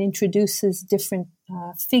and introduces different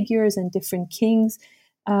figures and different kings.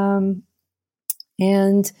 And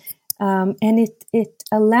it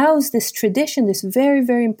allows this tradition, this very,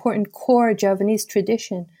 very important core Javanese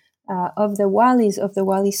tradition of the Walis, of the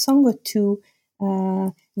Wali Songo, to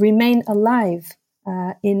remain alive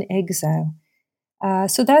in exile.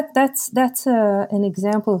 So that's an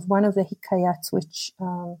example of one of the hikayats, which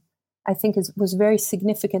I think was very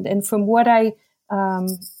significant. And from what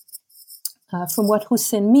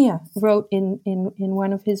Hussein Mia wrote in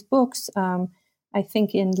one of his books, I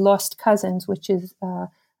think in Lost Cousins, which is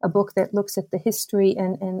a book that looks at the history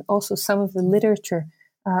and also some of the literature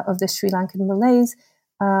of the Sri Lankan Malays,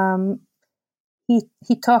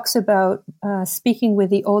 he talks about speaking with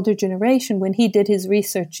the older generation when he did his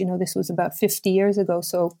research. This was about 50 years ago,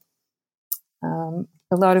 so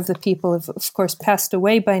a lot of the people have, of course, passed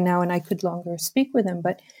away by now, and I could longer speak with them.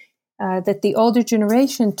 But that the older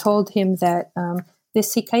generation told him that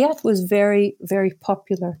this hikayat was very, very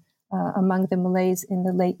popular among the Malays in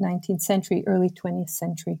the late 19th century, early 20th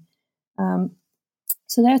century.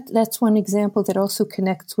 So that's one example that also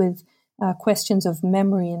connects with questions of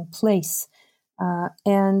memory and place.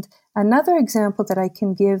 And another example that I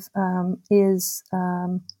can give is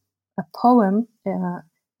a poem.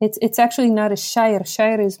 It's actually not a shair.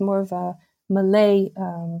 Shair is more of a Malay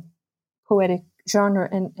poetic genre,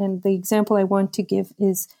 and the example I want to give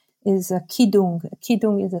is a kidung.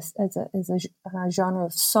 Kidung is a genre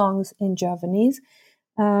of songs in Javanese,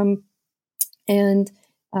 and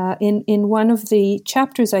in one of the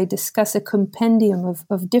chapters I discuss a compendium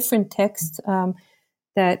of different texts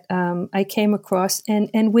that I came across,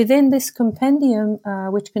 and within this compendium,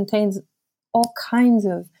 which contains all kinds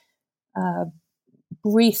of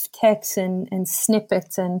brief texts and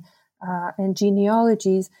snippets and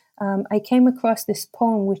genealogies, I came across this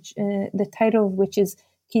poem, which the title of which is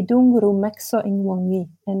Kidunguru Mekso Ingwangi,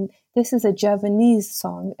 and this is a Javanese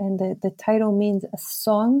song, and the title means a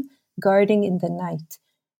song guarding in the night.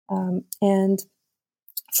 And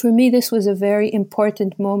for me, this was a very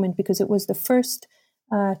important moment because it was the first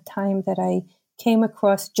time that I came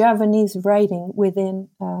across Javanese writing within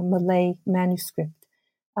Malay manuscript.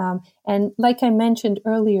 And like I mentioned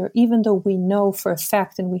earlier, even though we know for a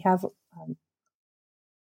fact, and we have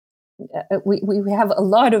a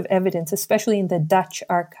lot of evidence, especially in the Dutch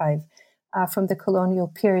archive from the colonial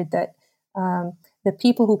period, that the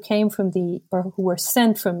people who came from who were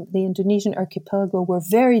sent from the Indonesian archipelago were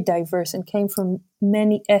very diverse and came from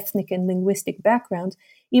many ethnic and linguistic backgrounds.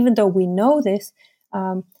 Even though we know this,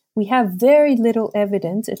 we have very little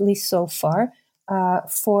evidence, at least so far,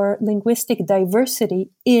 for linguistic diversity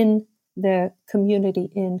in the community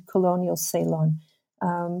in colonial Ceylon.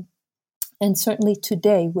 And certainly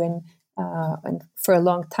today, when, and for a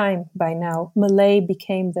long time by now, Malay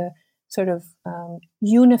became the sort of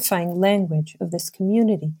unifying language of this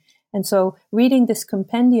community. And so reading this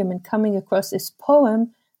compendium and coming across this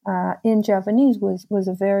poem in Javanese was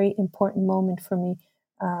a very important moment for me.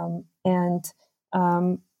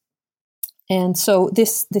 And so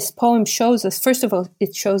this poem shows us, first of all,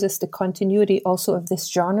 it shows us the continuity also of this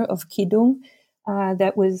genre of kidung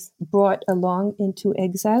that was brought along into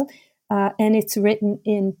exile. And it's written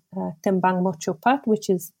in Tembang Mocopat, which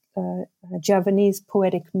is a Javanese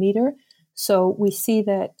poetic meter. So we see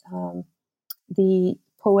that the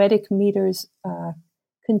poetic meters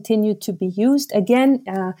continue to be used. Again,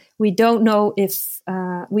 we don't know if,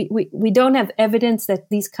 we don't have evidence that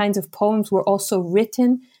these kinds of poems were also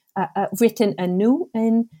written anew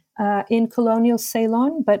in in colonial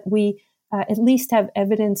Ceylon, but we at least have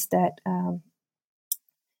evidence that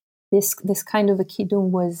this kind of a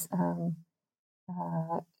kidung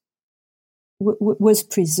was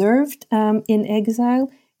preserved in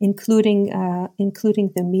exile, including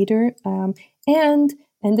the meter, and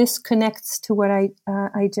this connects to what I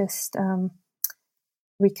just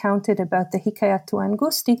recounted about the Hikayatu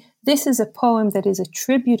Angusti. This is a poem that is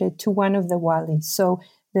attributed to one of the walis. So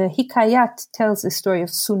the Hikayat tells the story of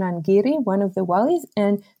Sunan Giri, one of the walis,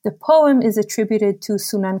 and the poem is attributed to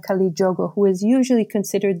Sunan Kalijogo, who is usually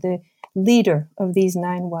considered the leader of these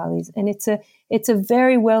 9 walis. And it's a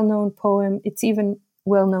very well-known poem. It's even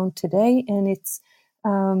well-known today, and it's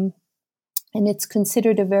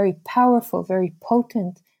considered a very powerful, very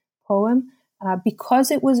potent poem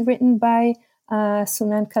because it was written by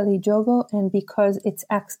Sunan Kalijogo and because it's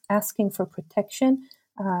asking for protection.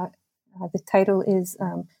 The title is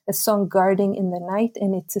A Song Guarding in the Night,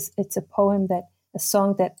 and it's a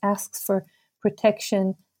song that asks for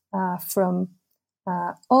protection from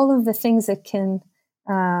all of the things that can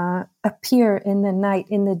appear in the night,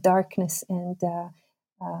 in the darkness, and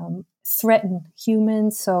threaten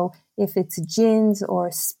humans. So if it's jinns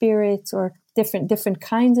or spirits or different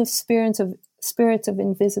kinds of spirits of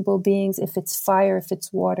invisible beings, if it's fire, if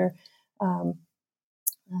it's water, and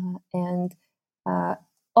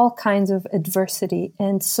all kinds of adversity.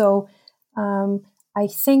 And so I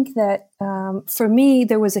think that for me,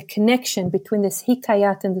 there was a connection between this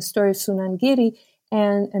Hikayat and the story of Sunan Giri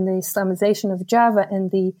and the Islamization of Java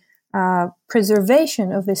and the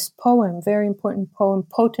preservation of this poem, very important poem,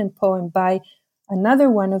 potent poem by another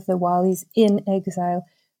one of the walis in exile.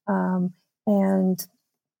 And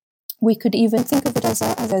we could even think of it as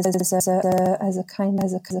a kind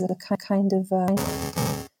of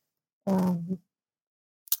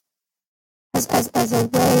as a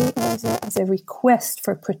way, as a request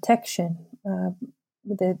for protection.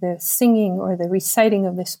 The singing or the reciting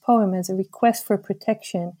of this poem as a request for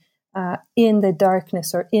protection in the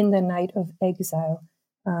darkness or in the night of exile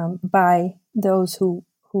by those who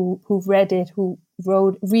read it, who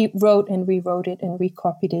rewrote and rewrote it and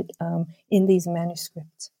recopied it in these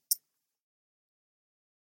manuscripts.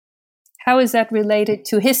 How is that related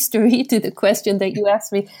to history, to the question that you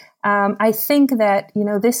asked me? I think that,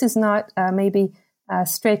 this is not maybe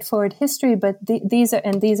straightforward history, but these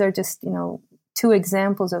are just, 2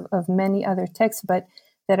 examples of many other texts, but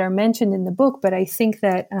that are mentioned in the book. But I think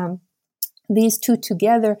that these 2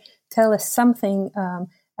 together tell us something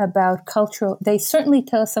about they certainly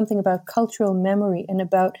tell us something about cultural memory and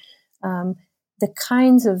about the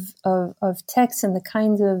kinds of texts and the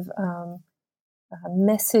kinds of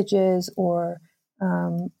messages or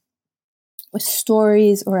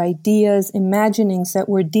stories or ideas, imaginings that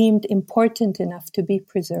were deemed important enough to be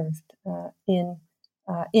preserved in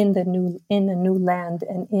the new land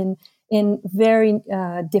and in very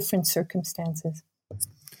different circumstances.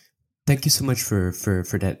 Thank you so much for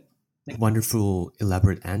that wonderful,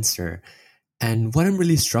 elaborate answer. And what I'm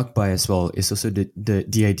really struck by as well is also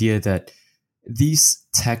the idea that these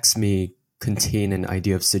texts may contain an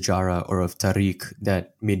idea of sejarah or of tariq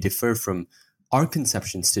that may differ from our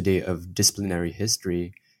conceptions today of disciplinary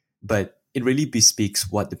history, but it really bespeaks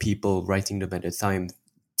what the people writing them at the time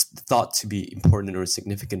thought to be important or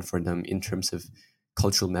significant for them in terms of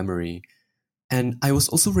cultural memory. And I was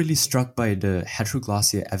also really struck by the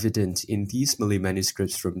heteroglossia evident in these Malay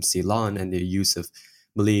manuscripts from Ceylon and the use of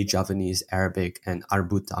Malay, Javanese, Arabic, and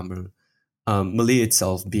Arbu Tamil. Malay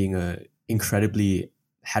itself being an incredibly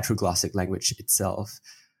heteroglossic language itself.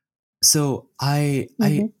 So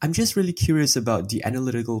I'm just really curious about the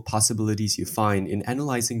analytical possibilities you find in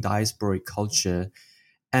analyzing diasporic culture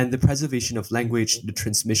and the preservation of language, the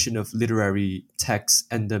transmission of literary texts,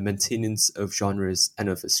 and the maintenance of genres and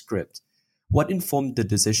of a script. What informed the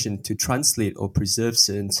decision to translate or preserve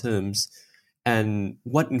certain terms, and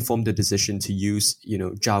what informed the decision to use,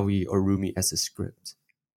 Jawi or Rumi as a script?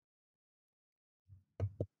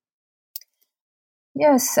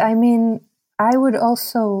 Yes, I mean, I would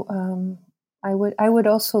also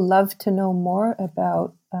love to know more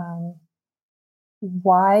about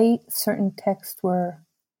why certain texts were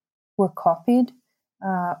copied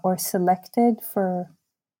or selected for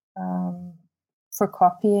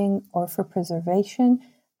copying or for preservation,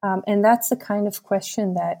 and that's the kind of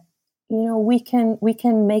question that we can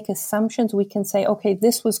make assumptions. We can say, okay,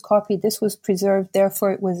 this was copied, this was preserved,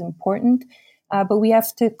 therefore it was important. But we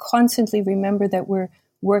have to constantly remember that we're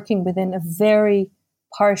working within a very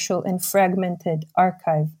partial and fragmented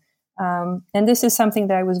archive. And this is something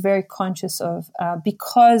that I was very conscious of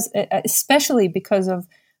especially because of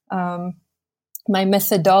my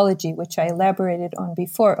methodology, which I elaborated on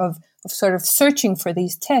before, of sort of searching for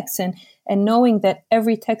these texts and knowing that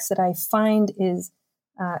every text that I find is,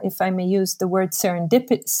 if I may use the word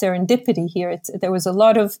serendipity here, there was a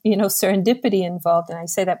lot of serendipity involved, and I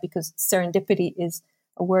say that because serendipity is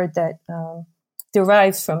a word that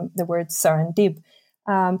derives from the word sarandib.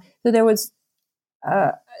 So there was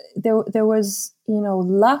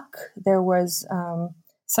luck. There was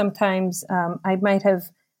sometimes I might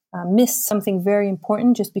have missed something very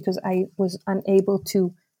important just because I was unable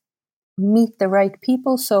to meet the right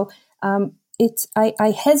people. So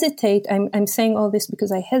I hesitate. I'm saying all this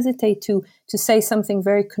because I hesitate to say something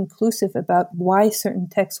very conclusive about why certain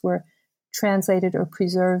texts were translated or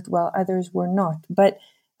preserved while others were not. But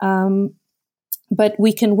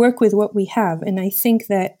we can work with what we have, and I think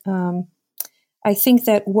that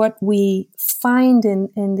what we find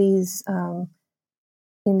in these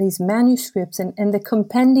manuscripts and the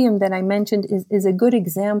compendium that I mentioned is a good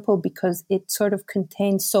example because it sort of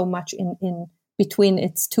contains so much in between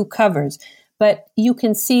its two covers. But you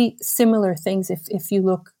can see similar things if you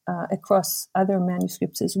look across other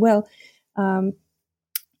manuscripts as well.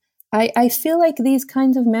 I feel like these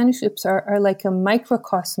kinds of manuscripts are like a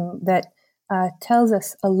microcosm that tells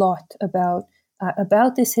us a lot about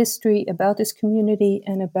this history, about this community,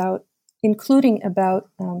 and including about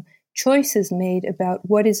choices made about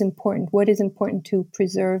what is important to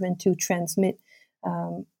preserve and to transmit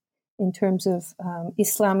in terms of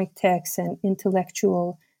Islamic texts and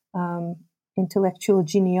intellectual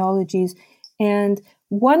genealogies. And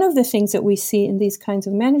one of the things that we see in these kinds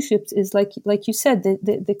of manuscripts is, like you said,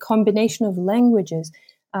 the combination of languages.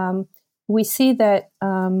 We see that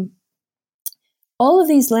all of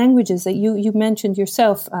these languages that you mentioned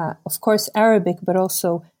yourself, of course, Arabic, but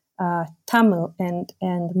also Tamil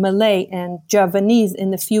and Malay and Javanese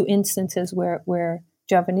in the few instances where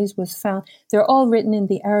Javanese was found, they're all written in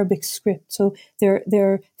the Arabic script. So there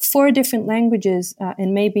are 4 different languages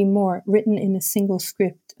and maybe more written in a single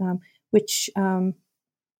script, which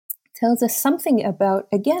tells us something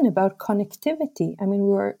about connectivity. I mean, we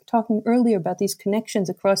were talking earlier about these connections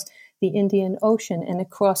across the Indian Ocean and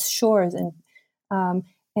across shores,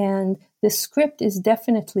 and the script is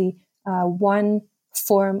definitely one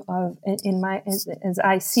form of, as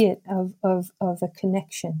I see it, of a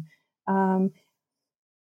connection.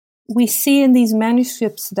 We see in these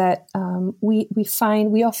manuscripts that we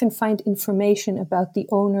often find information about the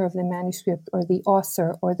owner of the manuscript or the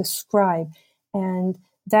author or the scribe, and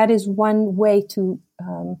that is one way to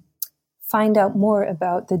find out more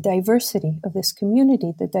about the diversity of this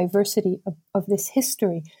community, the diversity of this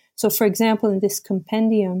history. So, for example, in this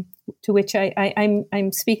compendium, to which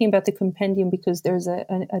I'm speaking about the compendium because there's a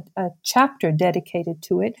chapter dedicated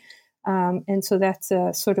to it, and so that's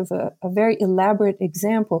a sort of a very elaborate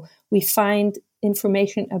example. We find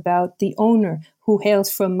information about the owner, who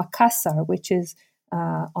hails from Makassar, which is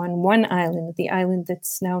on one island, the island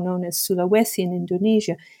that's now known as Sulawesi in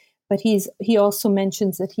Indonesia. But he also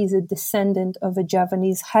mentions that he's a descendant of a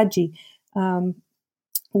Javanese Haji.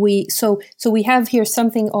 So we have here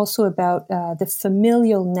something also about the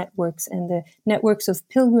familial networks and the networks of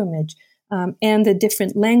pilgrimage, and the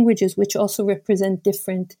different languages, which also represent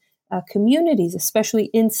different communities, especially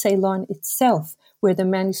in Ceylon itself, where the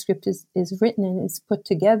manuscript is written and is put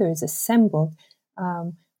together, is assembled.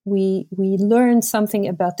 We learn something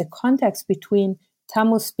about the context between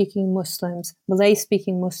Tamil-speaking Muslims,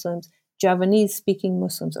 Malay-speaking Muslims, Javanese-speaking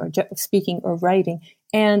Muslims, or speaking or writing,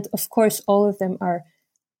 and of course, all of them are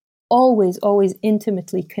always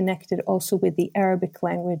intimately connected also with the Arabic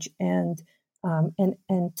language and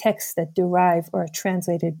texts that derive or are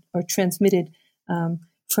translated or transmitted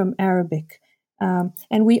from Arabic.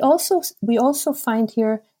 And we also find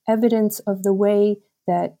here evidence of the way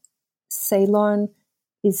that Ceylon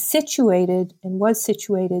is situated and was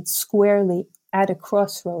situated squarely at a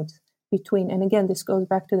crossroads between, and again, this goes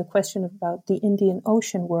back to the question about the Indian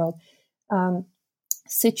Ocean world,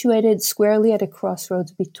 situated squarely at a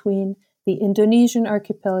crossroads between the Indonesian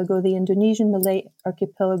archipelago, the Indonesian Malay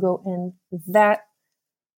archipelago, and that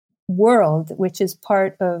world, which is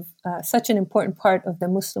part of such an important part of the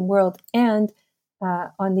Muslim world, and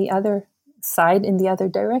on the other side, in the other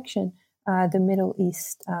direction, the Middle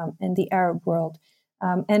East and the Arab world.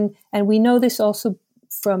 And we know this also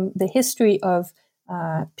from the history of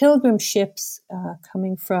pilgrim ships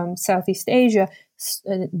coming from Southeast Asia,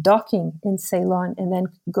 docking in Ceylon, and then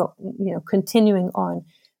continuing on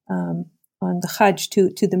the Hajj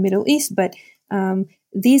to the Middle East. But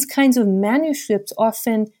these kinds of manuscripts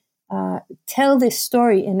often tell this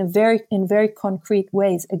story in very concrete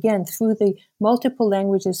ways. Again, through the multiple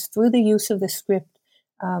languages, through the use of the script,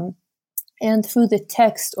 and through the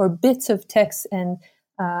text or bits of text and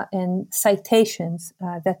citations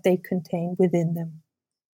that they contain within them.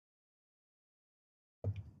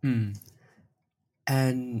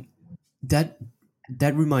 And that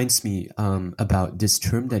reminds me about this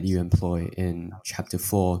term that you employ in chapter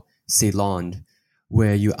 4, Ceylon,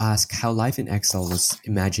 where you ask how life in exile was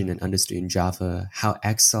imagined and understood in Java, how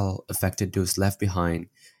exile affected those left behind,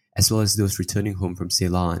 as well as those returning home from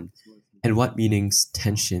Ceylon, and what meanings,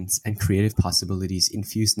 tensions, and creative possibilities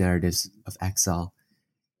infuse narratives of exile.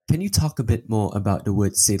 Can you talk a bit more about the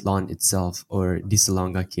word Ceylon itself, or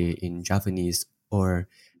Disalongake in Javanese, or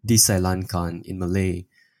Disailankan in Malay,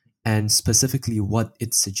 and specifically what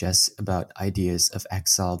it suggests about ideas of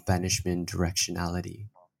exile, banishment, directionality?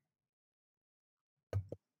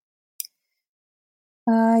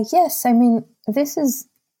 Yes, I mean, this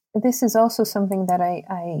is also something that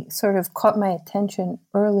I sort of caught my attention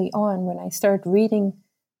early on when I started reading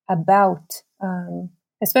about,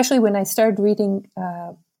 especially when I started reading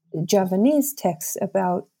Javanese texts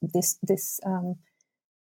about this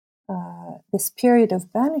period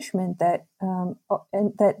of banishment, that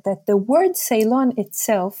the word Ceylon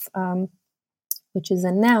itself, which is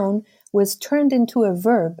a noun, was turned into a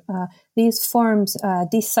verb. These forms,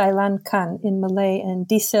 disailankan in Malay and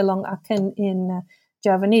diselongaken in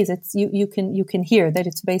Javanese, you can hear that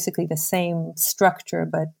it's basically the same structure,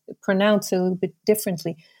 but pronounced a little bit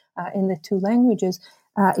differently in the two languages.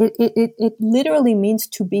 It literally means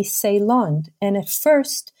to be Ceyloned, and at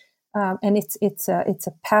first, and it's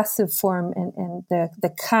a passive form, and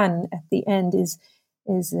the kan at the end is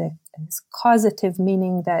causative,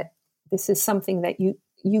 meaning that this is something that you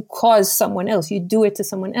cause someone else, you do it to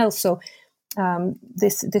someone else. So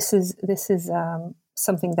this is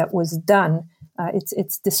something that was done.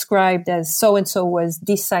 It's described as so and so was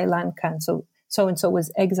disailankan, so and so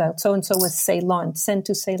was exiled, so and so was Ceylon, sent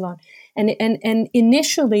to Ceylon, and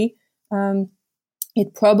initially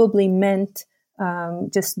it probably meant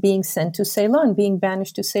just being sent to Ceylon, being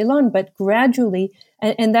banished to Ceylon, but gradually,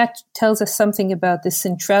 and that tells us something about the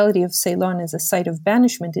centrality of Ceylon as a site of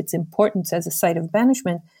banishment, its importance as a site of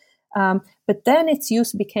banishment. But then its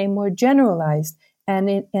use became more generalized,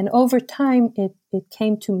 and over time it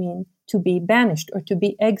came to mean to be banished or to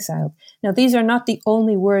be exiled. Now, these are not the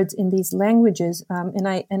only words in these languages, and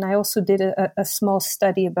I also did a small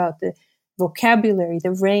study about the vocabulary,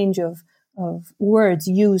 the range of words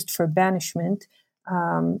used for banishment.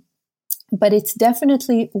 But it's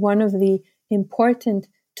definitely one of the important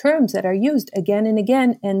terms that are used again and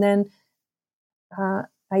again. And then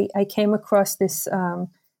I came across this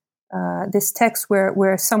text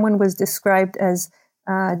where someone was described as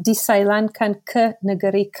Disailankan ke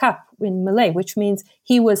negeri Kap in Malay, which means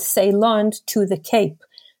he was Ceyloned to the Cape.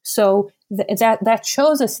 So that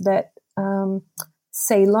shows us that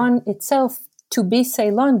Ceylon itself, to be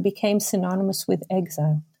Ceylon, became synonymous with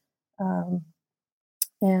exile.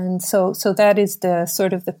 And so that is the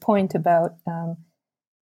sort of the point about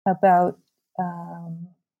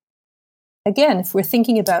again, if we're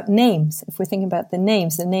thinking about names, if we're thinking about the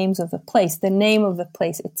names of the place, the name of the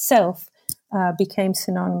place itself became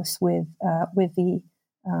synonymous with the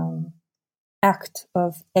act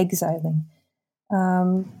of exiling.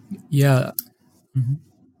 Yeah. Mm-hmm.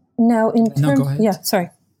 Now, in terms, go ahead. Yeah, sorry.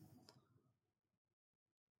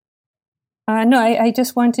 No, I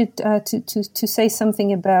just wanted to say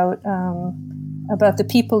something about the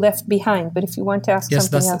people left behind. But if you want to ask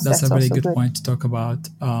something else, that's a very also good point to talk about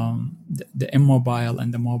the immobile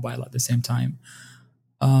and the mobile at the same time.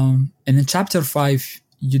 And in chapter 5,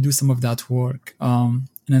 you do some of that work. And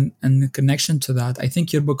in connection to that, I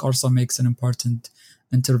think your book also makes an important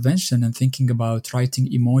intervention in thinking about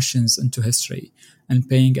writing emotions into history and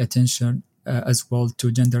paying attention as well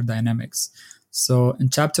to gender dynamics. So in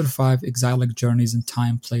chapter 5, Exilic Journeys in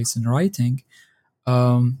Time, Place, and Writing,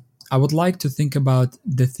 I would like to think about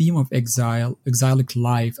the theme of exile, exilic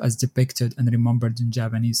life as depicted and remembered in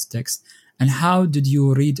Javanese text, and how did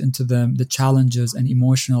you read into them the challenges and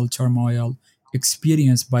emotional turmoil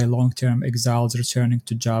experienced by long-term exiles returning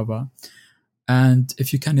to Java, and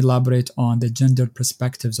if you can elaborate on the gender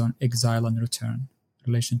perspectives on exile and return in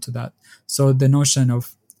relation to that. So the notion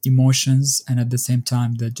of emotions and at the same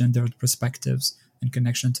time the gendered perspectives in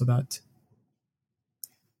connection to that.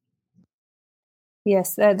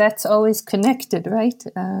 Yes, that's always connected, right?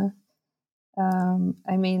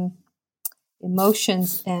 I mean,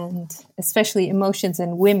 emotions, and especially emotions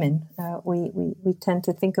in women, we tend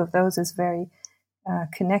to think of those as very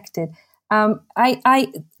connected.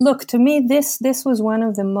 I look, to me, this was one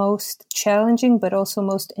of the most challenging but also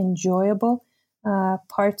most enjoyable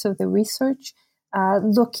parts of the research,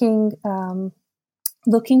 looking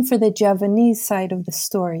looking for the Javanese side of the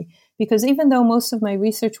story, because even though most of my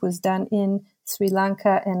research was done in Sri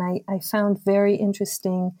Lanka, and I found very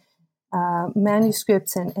interesting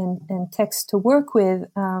manuscripts and texts to work with,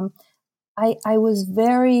 I was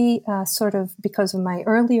very sort of, because of my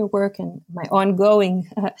earlier work and my ongoing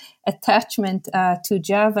attachment to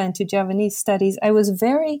Java and to Javanese studies, I was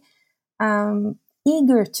very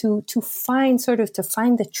eager to find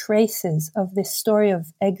the traces of this story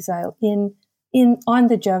of exile on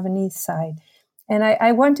the Javanese side. And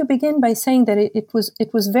I want to begin by saying that it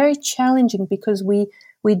was very challenging, because we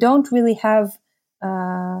don't really have,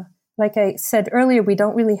 like I said earlier, we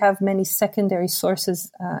don't really have many secondary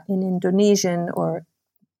sources in Indonesian or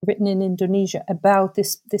written in Indonesia about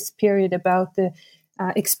this period, about the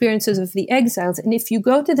experiences of the exiles. And if you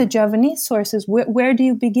go to the Javanese sources, where do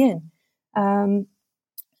you begin?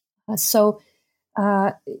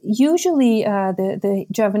 Usually the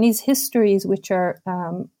Javanese histories, which are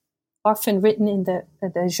often written in the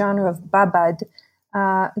genre of babad,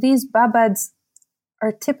 these babads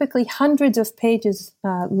are typically hundreds of pages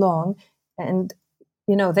long, and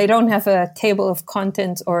they don't have a table of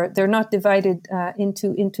contents, or they're not divided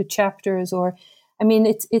into chapters, or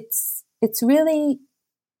it's really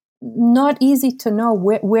not easy to know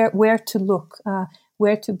where to look,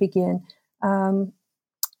 where to begin.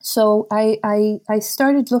 So I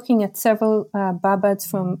started looking at several babads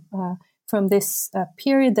from this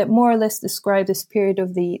period that more or less describe this period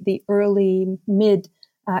of the early mid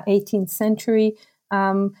 18th century.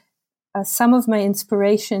 Some of my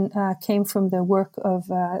inspiration came from the work of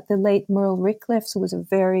the late Merle Ricklefs, who was a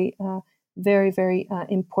very, very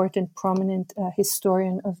important, prominent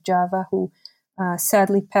historian of Java, who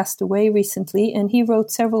sadly passed away recently. And he wrote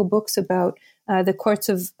several books about the courts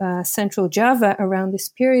of Central Java around this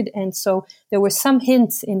period. And so there were some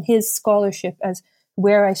hints in his scholarship as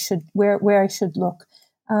where I should look.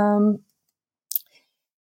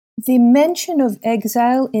 The mention of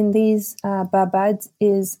exile in these babads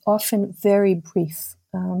is often very brief.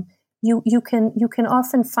 You can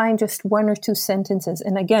often find just one or two sentences,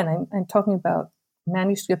 and again, I'm talking about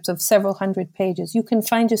manuscripts of several hundred pages. You can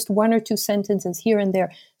find just one or two sentences here and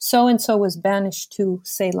there. So and so was banished to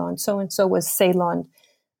Ceylon. So and so was Ceylon,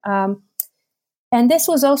 and this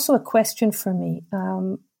was also a question for me.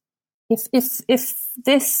 If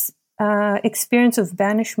this experience of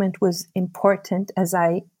banishment was important, as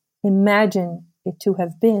I imagine it to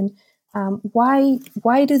have been, why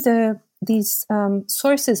do these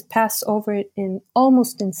sources pass over it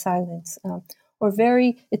almost in silence, or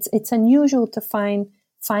it's unusual to find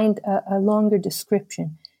a longer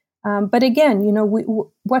description. But again,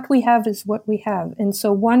 what we have is what we have, and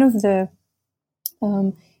so one of the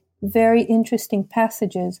very interesting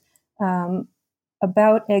passages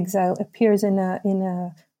about exile appears in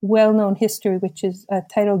a well-known history, which is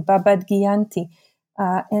titled Babad Giyanti.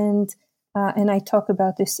 And I talk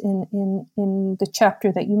about this in the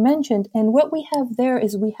chapter that you mentioned. And what we have there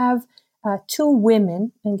is we have two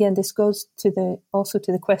women. Again, this goes also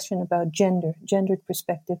to the question about gendered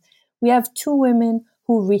perspective. We have two women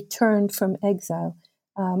who returned from exile,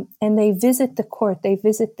 and they visit the court. They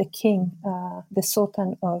visit the king, the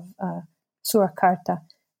Sultan of Surakarta,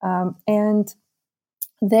 and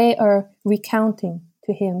they are recounting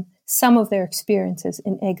to him some of their experiences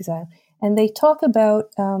in exile. And they talk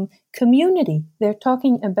about community. They're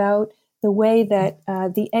talking about the way that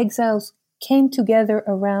the exiles came together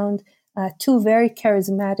around two very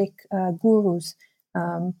charismatic gurus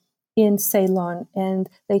in Ceylon. And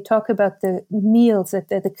they talk about the meals,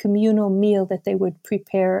 the communal meal that they would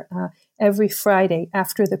prepare every Friday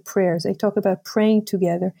after the prayers. They talk about praying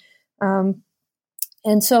together. And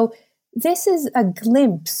so this is a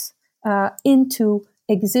glimpse into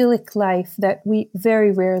exilic life that we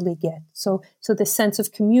very rarely get. So the sense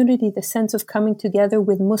of community, the sense of coming together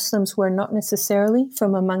with Muslims who are not necessarily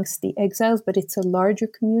from amongst the exiles, but it's a larger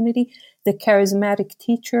community, the charismatic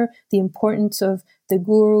teacher, the importance of the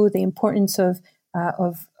guru, the importance of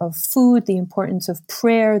food, the importance of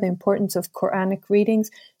prayer, the importance of Quranic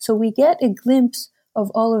readings. So we get a glimpse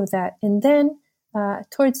of all of that. And then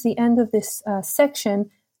towards the end of this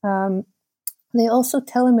section, they also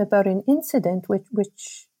tell him about an incident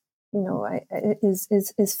which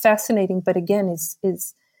is fascinating, but again it's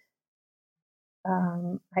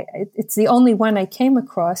the only one I came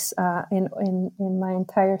across in my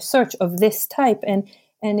entire search of this type, and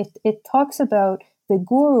it talks about the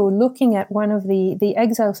guru looking at one of the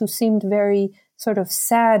exiles who seemed very sort of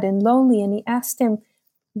sad and lonely, and he asked him,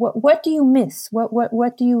 What do you miss?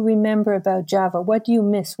 What do you remember about Java? What do you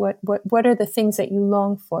miss? What are the things that you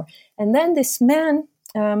long for? And then this man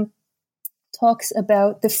talks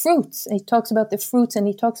about the fruits. He talks about the fruits, and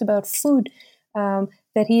he talks about food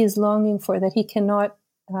that he is longing for, that he cannot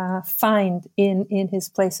find in his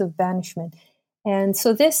place of banishment. And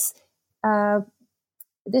so this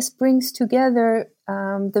brings together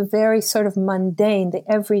the very sort of mundane, the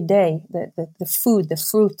everyday, the food, the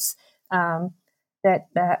fruits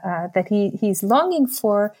that he's longing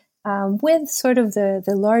for, with sort of the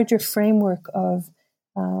larger framework of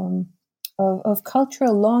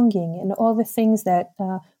cultural longing and all the things that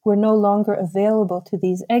were no longer available to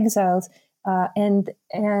these exiles, and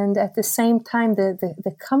at the same time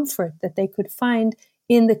the comfort that they could find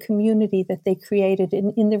in the community that they created,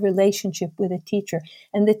 in the relationship with a teacher.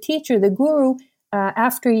 And the teacher, the guru,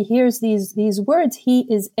 after he hears these words, he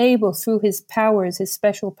is able, through his powers, his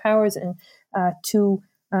special powers, and to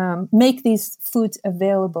make these foods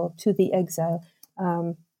available to the exile.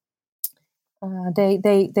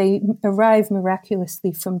 They arrive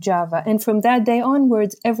miraculously from Java, and from that day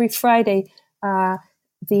onwards, every Friday,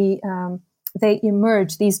 they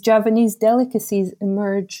emerge. These Javanese delicacies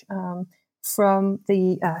emerge from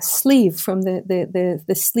the sleeve, from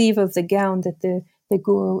the sleeve of the gown that the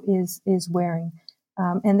guru is wearing,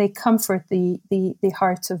 and they comfort the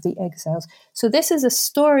hearts of the exiles. So this is a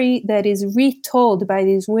story that is retold by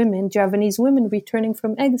these women, Javanese women, returning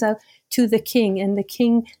from exile to the king, and the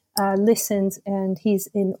king listens, and he's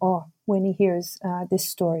in awe when he hears this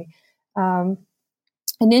story. An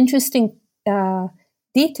interesting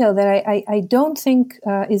detail that I don't think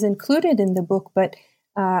is included in the book, but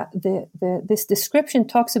this description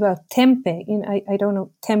talks about tempe. I don't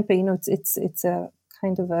know tempe. It's a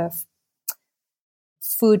kind of a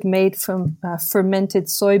food made from fermented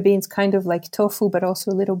soybeans, kind of like tofu, but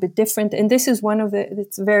also a little bit different. And this is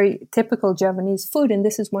it's very typical Javanese food, and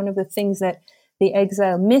this is one of the things that the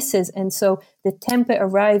exile misses. And so the tempe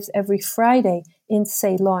arrives every Friday in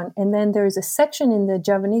Ceylon. And then there's a section in the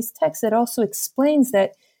Javanese text that also explains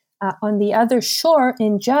that on the other shore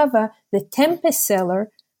in Java, the tempe seller,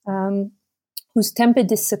 whose tempe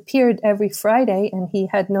disappeared every Friday, and he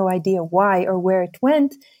had no idea why or where it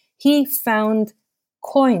went, he found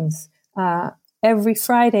coins every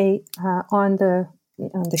Friday on the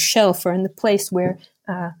shelf, or in the place where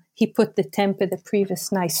he put the tempe the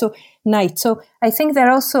previous night. So I think that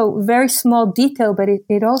also very small detail, but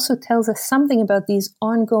it also tells us something about these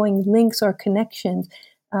ongoing links or connections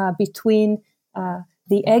between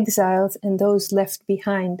the exiles and those left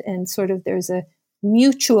behind, and sort of there's a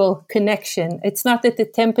mutual connection. It's not that the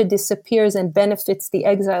tempe disappears and benefits the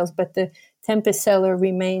exiles, but the tempe seller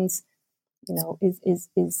remains,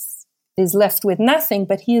 is left with nothing,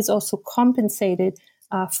 but he is also compensated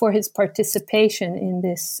for his participation in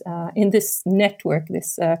this network,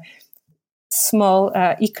 this small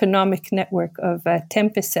economic network of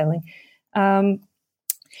tempe selling.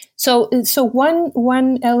 So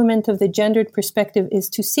one element of the gendered perspective is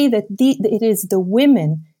to see that it is the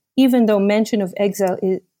women, even though mentions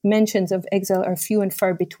of exile are few and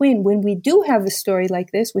far between. When we do have a story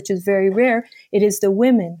like this, which is very rare, it is the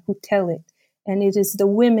women who tell it. And it is the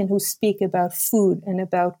women who speak about food and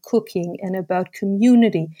about cooking and about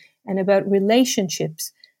community and about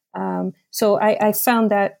relationships. So I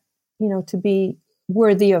found that, to be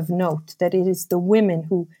worthy of note, that it is the women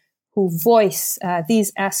who voice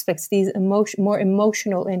these aspects, these more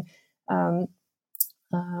emotional and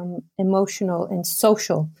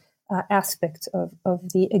social aspects of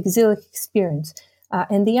the exilic experience.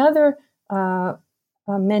 And the other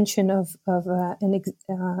mention of a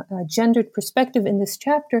gendered perspective in this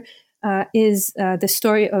chapter is the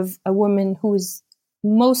story of a woman who is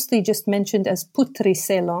mostly just mentioned as Putri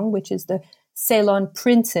Ceylon, which is the Ceylon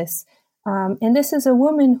princess. And this is a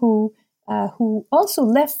woman who also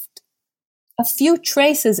left a few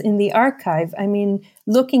traces in the archive. I mean,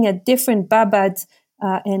 looking at different babads,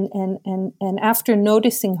 and after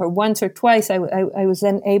noticing her once or twice, I was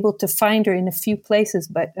then able to find her in a few places.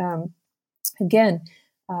 But again,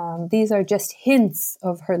 these are just hints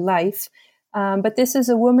of her life. But this is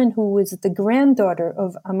a woman who was the granddaughter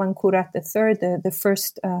of Amankurat III, the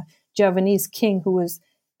first Javanese king who was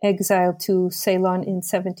exiled to Ceylon in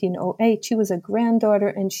 1708. She was a granddaughter,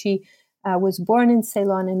 and she was born in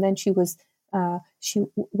Ceylon, and then she was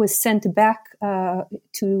sent back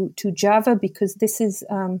to Java, because this is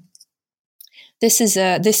a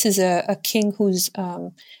king whose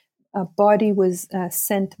body was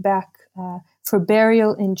sent back for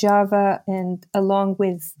burial in Java, and along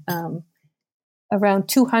with around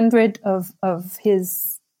 200 of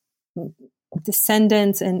his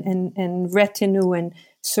descendants and retinue and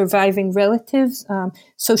surviving relatives.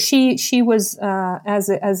 So she was as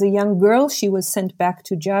a young girl, she was sent back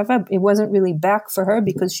to Java. It wasn't really back for her,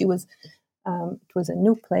 because she was It was a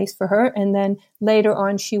new place for her. And then later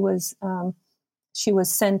on, she was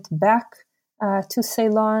sent back to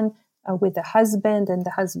Ceylon with a husband, and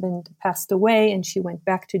the husband passed away, and she went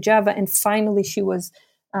back to Java. And finally, she was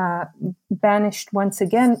banished once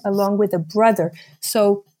again, along with a brother.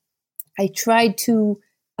 So I tried to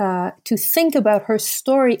think about her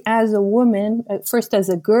story as a woman, first as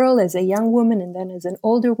a girl, as a young woman, and then as an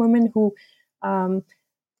older woman who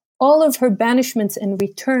all of her banishments and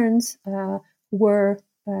returns were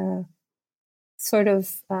sort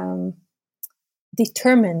of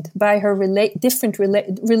determined by her different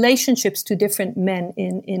relationships to different men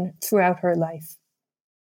in throughout her life.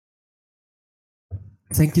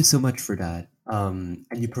 Thank you so much for that. And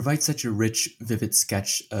you provide such a rich, vivid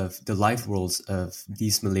sketch of the life roles of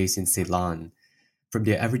these Malays in Ceylon, from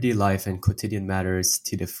their everyday life and quotidian matters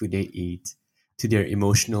to the food they eat, to their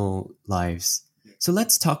emotional lives. So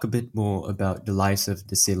let's talk a bit more about the lives of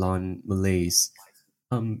the Ceylon Malays.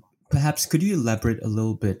 Perhaps could you elaborate a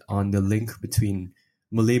little bit on the link between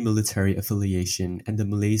Malay military affiliation and the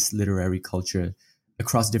Malays' literary culture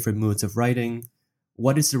across different modes of writing?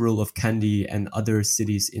 What is the role of Kandy and other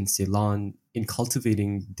cities in Ceylon in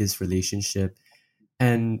cultivating this relationship?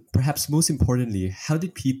 And perhaps most importantly, how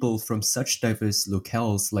did people from such diverse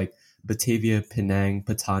locales like Batavia, Penang,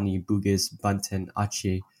 Patani, Bugis, Banten,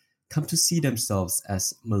 Aceh come to see themselves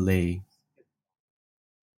as Malay?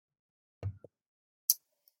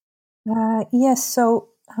 Yes, so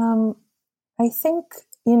I think,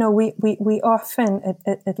 we often,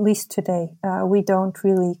 at least today, we don't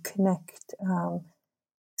really connect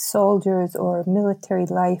soldiers or military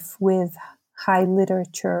life with high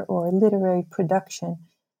literature or literary production.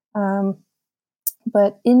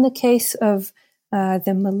 But in the case of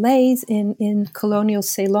the Malays in colonial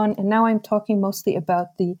Ceylon, and now I'm talking mostly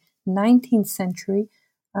about the 19th century,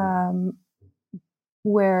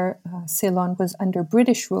 where Ceylon was under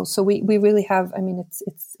British rule. So we really have,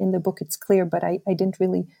 it's in the book, it's clear, but I didn't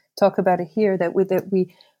really talk about it here, that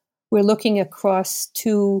we're looking across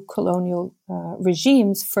two colonial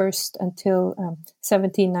regimes, first until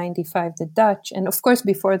 1795, the Dutch, and of course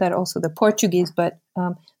before that also the Portuguese, but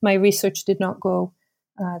my research did not go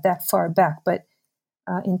that far back. But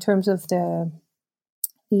in terms of the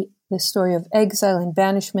story of exile and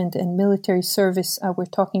banishment and military service, we're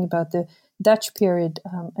talking about the Dutch period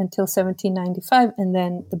until 1795, and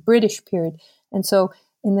then the British period. And so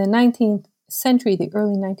in the 19th century, the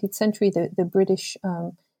early 19th century, the British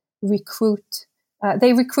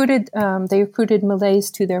they recruited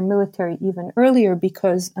Malays to their military even earlier,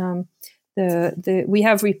 because we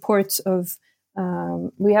have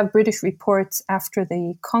British reports after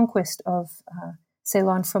the conquest of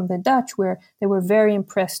Ceylon from the Dutch, where they were very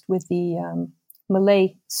impressed with the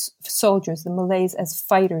Malay soldiers, the Malays as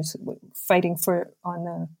fighters, fighting on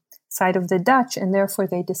the side of the Dutch, and therefore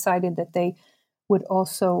they decided that they would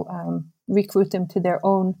also recruit them to their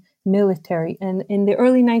own military. And in the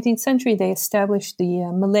early 19th century, they established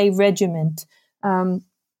the Malay Regiment, and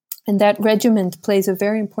that regiment plays a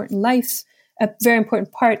very important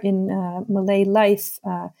part in Malay life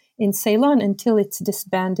in Ceylon until it's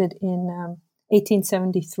disbanded in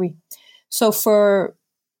 1873. So for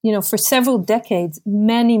several decades,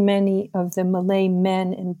 many of the Malay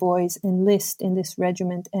men and boys enlist in this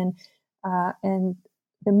regiment, and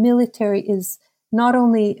the military is not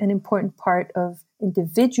only an important part of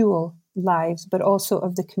individual lives, but also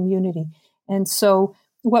of the community. And so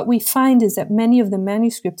what we find is that many of the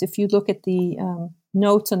manuscripts, if you look at the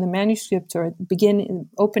notes on the manuscripts or beginning,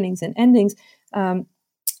 openings and endings,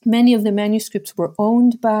 many of the manuscripts were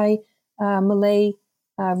owned by Malay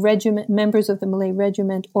regiment, members of the Malay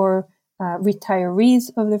Regiment, or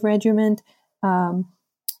retirees of the regiment.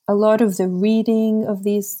 A lot of the reading of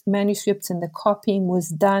these manuscripts and the copying was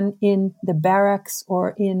done in the barracks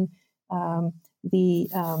or in the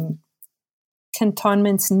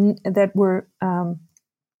cantonments that were,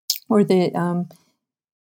 or the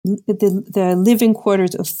living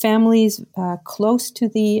quarters of families close to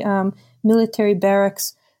the military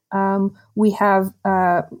barracks. We have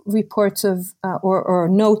reports of or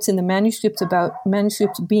notes in the manuscripts about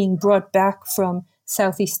manuscripts being brought back from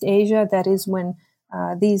Southeast Asia. That is when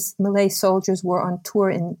these Malay soldiers were on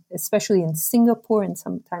tour, especially in Singapore and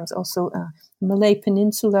sometimes also Malay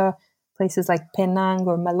Peninsula, places like Penang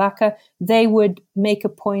or Malacca. They would make a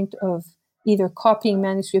point of either copying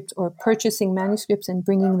manuscripts or purchasing manuscripts and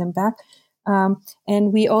bringing them back.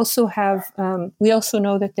 And we also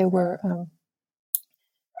know that there were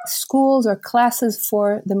schools or classes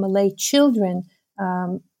for the Malay children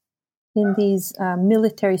in these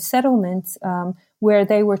military settlements, where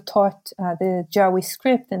they were taught the Jawi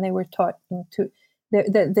script, and they were taught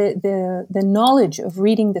the knowledge of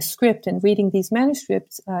reading the script and reading these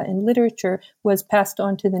manuscripts in literature was passed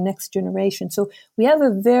on to the next generation. So we have a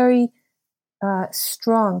very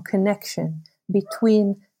strong connection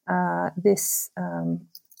between this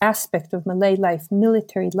aspect of Malay life,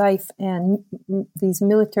 military life, and these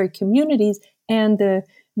military communities, and the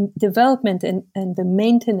development and the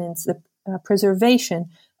maintenance, the preservation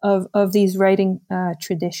of these writing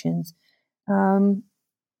traditions.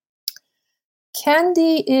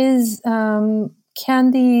 Kandy is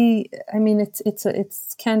Kandy. I mean, it's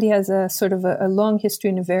Kandy has a sort of a long history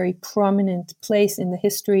and a very prominent place in the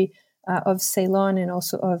history of Ceylon and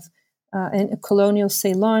also of in colonial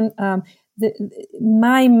Ceylon.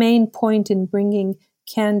 My main point in bringing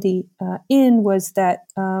Kandy in was that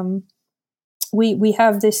we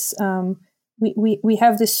have this we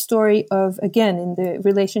have this story of, again, in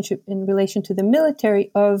relation to the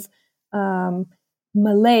military, of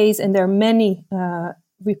Malays, and there are many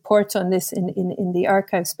reports on this in the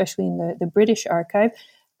archive, especially in the British archive,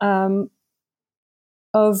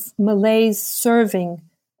 of Malays serving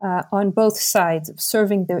on both sides,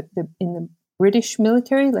 serving in the British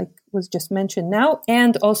military, like was just mentioned now,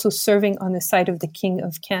 and also serving on the side of the King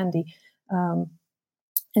of Kandy. And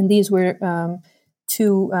these were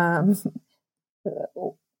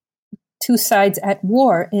two sides at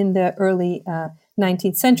war in the early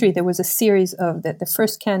 19th century. There was a series of the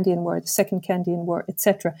First Kandyan War, the Second Kandyan War,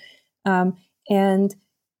 etc. And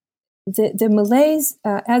the Malays,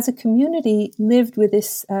 as a community, lived with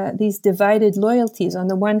these divided loyalties. On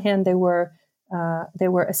the one hand, they were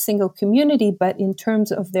a single community, but in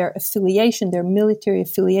terms of their affiliation, their military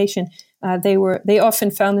affiliation, they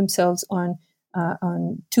often found themselves on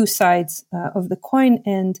two sides of the coin,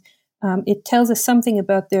 and it tells us something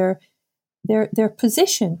about their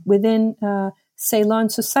position within Ceylon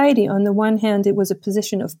society. On the one hand, it was a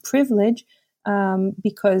position of privilege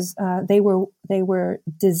because they were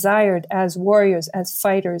desired as warriors, as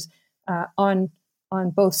fighters on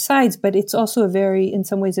both sides. But it's also in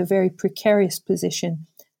some ways, a very precarious position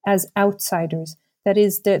as outsiders. That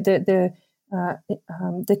is, the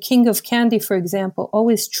King of Kandy, for example,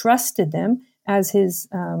 always trusted them as his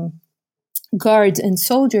guards and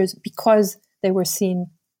soldiers because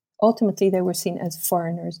ultimately they were seen as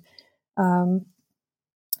foreigners. And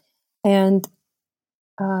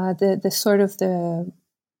the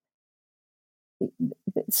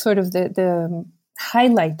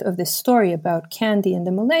highlight of this story about Kandy and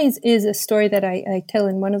the Malays is a story that I tell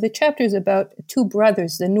in one of the chapters about two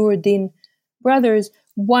brothers, the Nuruddin brothers,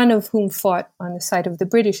 one of whom fought on the side of the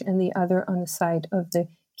British and the other on the side of the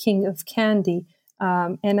King of Kandy.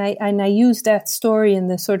 And I use that story in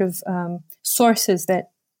the sort of sources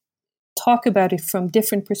that talk about it from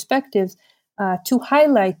different perspectives to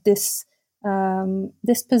highlight this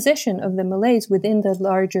position of the Malays within the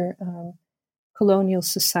larger colonial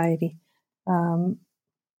society. And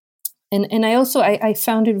I also I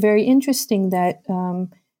found it very interesting that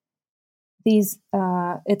these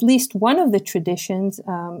at least one of the traditions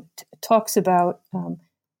talks about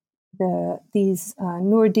these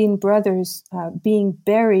Nuruddin brothers being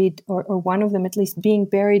buried, or one of them at least being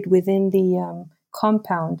buried within the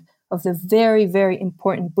compound of the very, very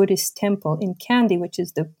important Buddhist temple in Kandy, which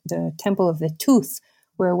is the Temple of the Tooth,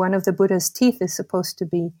 where one of the Buddha's teeth is supposed to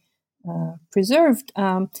be preserved.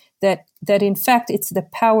 That in fact it's the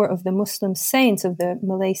power of the Muslim saints, of the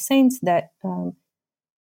Malay saints, that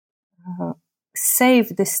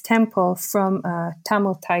saved this temple from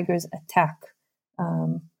Tamil Tigers' attack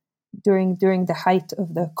during the height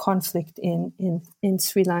of the conflict in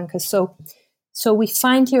Sri Lanka. So we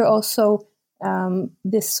find here also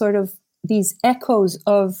these echoes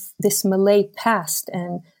of this Malay past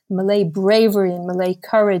and Malay bravery and Malay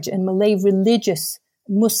courage and Malay religious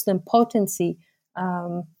Muslim potency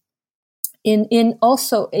in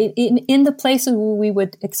the places where we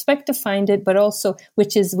would expect to find it, but also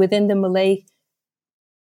which is within the Malay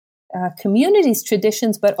community's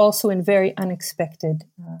traditions, but also in very unexpected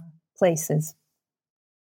places.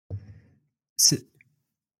 So,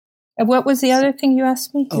 what was the other thing you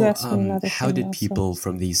asked me? You asked me another how thing did also. people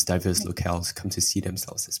from these diverse locales come to see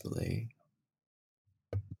themselves as Malay?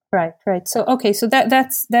 Right. So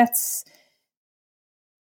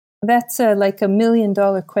that's like $1 million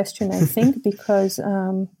question, I think, because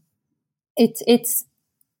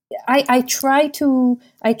I try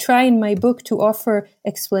in my book to offer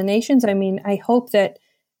explanations. I mean, I hope that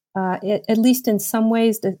at least in some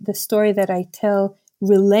ways the story that I tell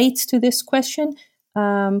relates to this question.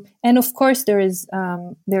 And of course, there is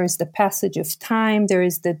the passage of time. There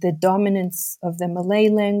is the dominance of the Malay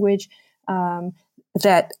language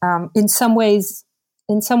that in some ways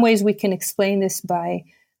in some ways, we can explain this by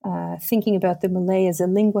thinking about the Malay as a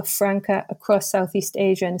lingua franca across Southeast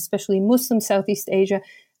Asia, and especially Muslim Southeast Asia,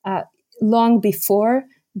 long before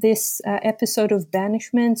this episode of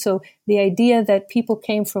banishment. So the idea that people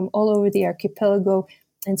came from all over the archipelago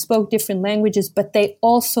and spoke different languages, but they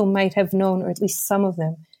also might have known, or at least some of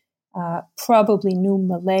them, probably knew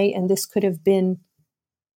Malay, and this could have been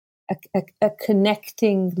a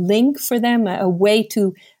connecting link for them, a way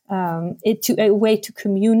to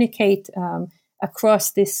communicate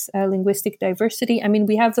across this linguistic diversity. I mean,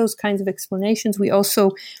 we have those kinds of explanations. We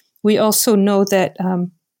also know that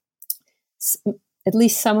at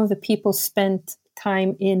least some of the people spent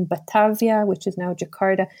time in Batavia, which is now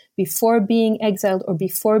Jakarta, before being exiled or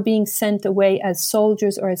before being sent away as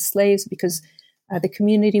soldiers or as slaves, because the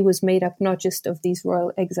community was made up not just of these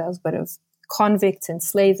royal exiles, but of convicts and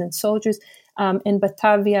slaves and soldiers. In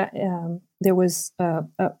Batavia, there was a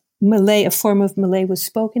form of Malay was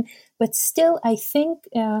spoken, but still, I think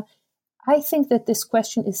that this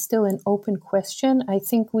question is still an open question. I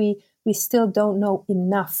think we still don't know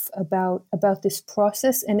enough about this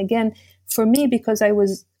process. And again, for me, because I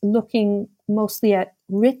was looking mostly at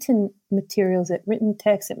written materials, at written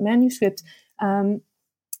texts, at manuscripts,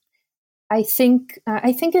 I think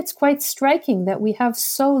it's quite striking that we have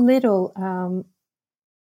so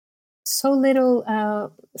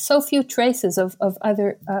few traces of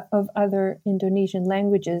other Indonesian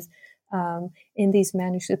languages in these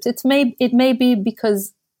manuscripts. It may be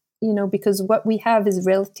because what we have is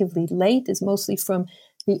relatively late, is mostly from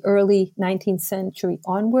the early 19th century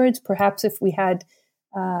onwards. Perhaps if we had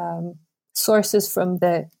sources from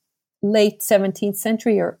the late 17th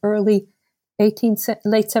century or late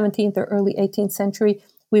 17th or early 18th century,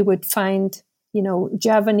 we would find,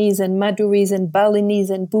 Javanese and Madurese and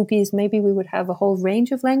Balinese and Bugis. Maybe we would have a whole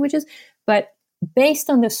range of languages. But based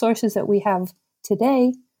on the sources that we have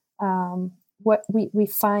today, what we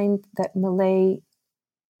find that Malay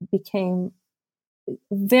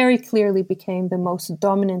very clearly became the most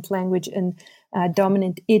dominant language and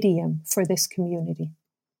dominant idiom for this community.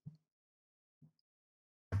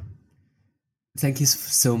 Thank you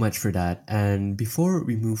so much for that. And before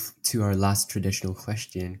we move to our last traditional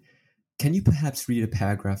question, can you perhaps read a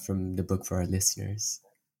paragraph from the book for our listeners?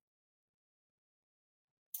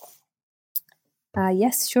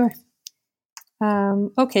 Yes, sure.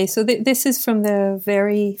 Okay, so this is from the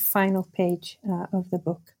very final page of the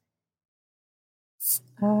book.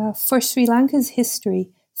 For Sri Lanka's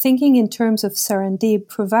history, thinking in terms of Sarandib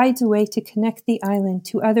provides a way to connect the island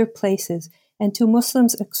to other places and to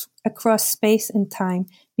Muslims across space and time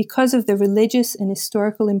because of the religious and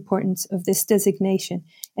historical importance of this designation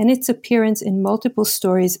and its appearance in multiple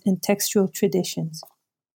stories and textual traditions.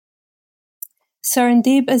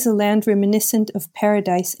 Sarandib is a land reminiscent of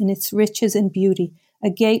paradise in its riches and beauty,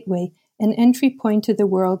 a gateway, an entry point to the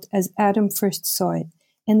world as Adam first saw it,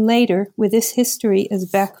 and later, with this history as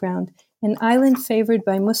background, an island favored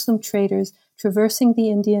by Muslim traders traversing the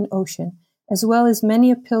Indian Ocean, as well as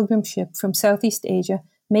many a pilgrim ship from Southeast Asia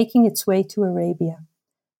making its way to Arabia.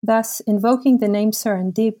 Thus, invoking the name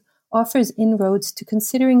Sarandib offers inroads to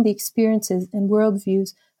considering the experiences and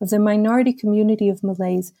worldviews of the minority community of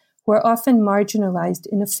Malays who are often marginalized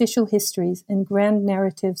in official histories and grand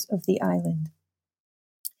narratives of the island.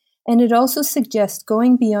 And it also suggests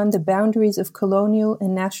going beyond the boundaries of colonial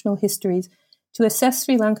and national histories to assess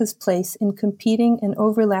Sri Lanka's place in competing and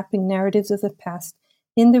overlapping narratives of the past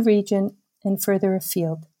in the region and further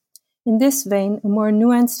afield. In this vein, a more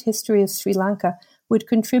nuanced history of Sri Lanka would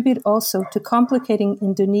contribute also to complicating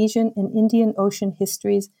Indonesian and Indian Ocean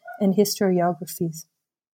histories and historiographies.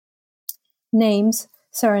 Names,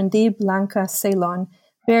 Sarandib, Lanka, Ceylon,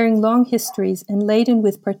 bearing long histories and laden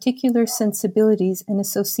with particular sensibilities and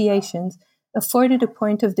associations, afforded a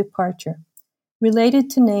point of departure. Related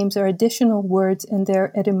to names are additional words and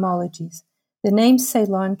their etymologies. The name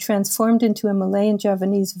Ceylon transformed into a Malay and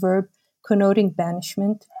Javanese verb connoting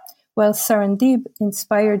banishment, while Sarandib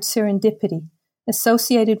inspired serendipity,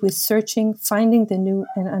 associated with searching, finding the new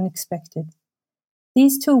and unexpected.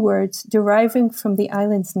 These two words, deriving from the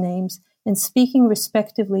island's names and speaking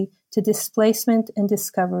respectively to displacement and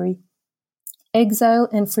discovery, exile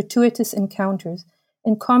and fortuitous encounters,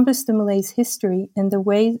 encompass the Malay's history and the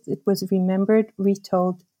way it was remembered,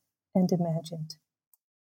 retold, and imagined.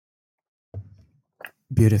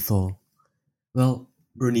 Beautiful. Well,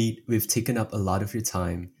 Ronit, we've taken up a lot of your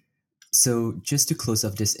time. So just to close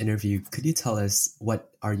off this interview, could you tell us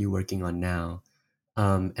what are you working on now?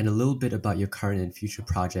 And a little bit about your current and future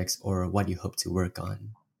projects or what you hope to work on.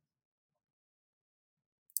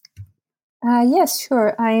 Yes,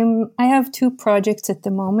 sure. I have two projects at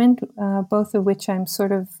the moment, both of which I'm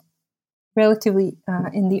sort of relatively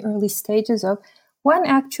in the early stages of. One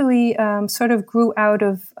actually sort of grew out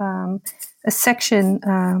of a section.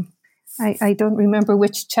 I don't remember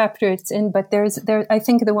which chapter it's in, but there. I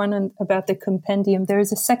think the one about the compendium. There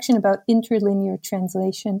is a section about interlinear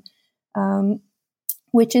translation,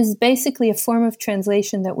 which is basically a form of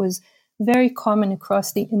translation that was very common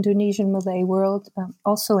across the Indonesian Malay world,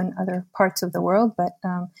 also in other parts of the world. But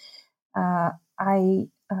I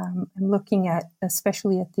am looking at,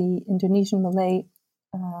 especially at the Indonesian Malay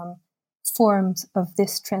forms of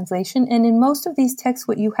this translation. And in most of these texts,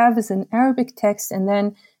 what you have is an Arabic text and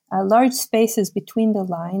then large spaces between the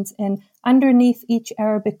lines. And underneath each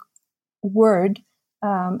Arabic word,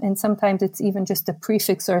 and sometimes it's even just a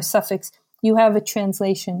prefix or a suffix, you have a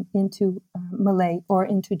translation into Malay or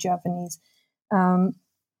into Javanese. And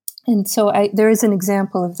so there is an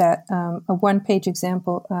example of that, a one-page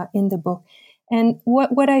example in the book. And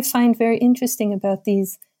what I find very interesting about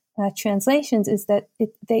these translations is that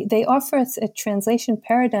they offer us a translation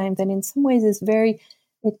paradigm that in some ways is very,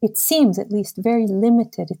 it seems at least very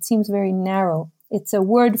limited. It seems very narrow. It's a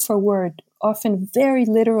word for word, often very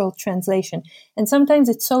literal translation. And sometimes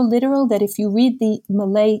it's so literal that if you read the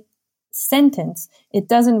Malay sentence, it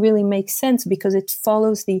doesn't really make sense because it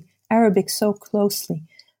follows the Arabic so closely.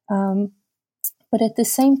 But at the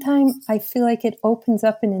same time, I feel like it opens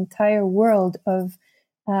up an entire world of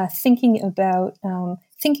thinking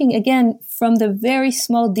again from the very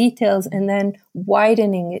small details and then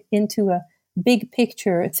widening it into a big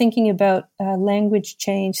picture, thinking about language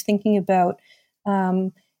change, thinking about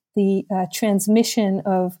the transmission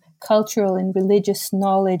of cultural and religious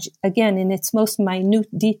knowledge, again, in its most minute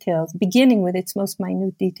details, beginning with its most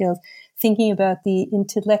minute details, thinking about the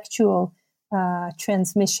intellectual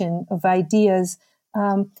transmission of ideas,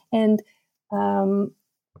 and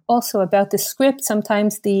also about the script.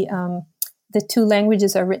 Sometimes the two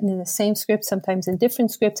languages are written in the same script, sometimes in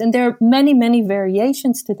different scripts, and there are many, many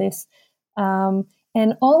variations to this.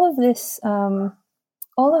 And all of this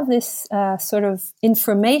sort of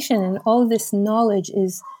information and all of this knowledge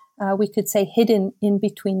is, we could say, hidden in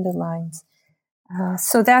between the lines.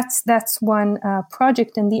 So that's one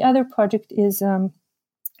project, and the other project is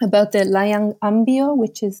about the Layang Ambio,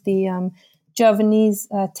 which is the Javanese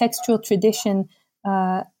textual tradition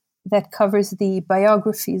that covers the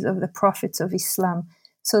biographies of the prophets of Islam.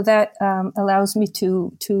 So that allows me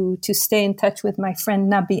to stay in touch with my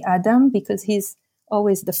friend Nabi Adam, because he's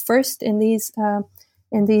always the first in these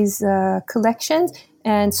collections.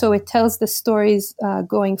 And so it tells the stories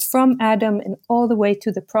going from Adam and all the way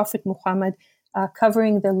to the Prophet Muhammad,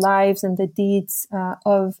 covering the lives and the deeds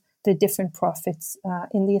of the different prophets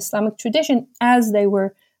in the Islamic tradition as they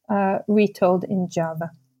were retold in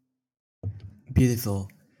Java. Beautiful.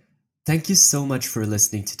 Thank you so much for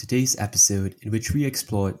listening to today's episode, in which we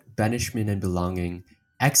explored Banishment and Belonging,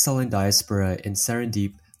 Exile and Diaspora in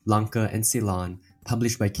Serendip, Lanka and Ceylon,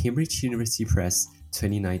 published by Cambridge University Press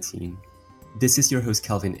 2019. This is your host,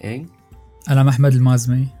 Kelvin Eng. And I'm Ahmed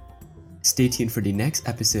Al-Mazmi. Stay tuned for the next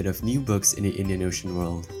episode of New Books in the Indian Ocean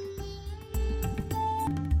World.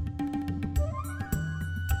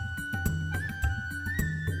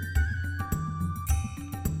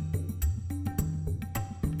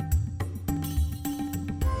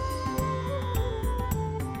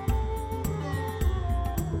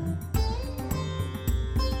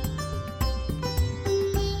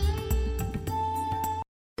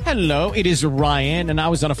 Hello, it is Ryan, and I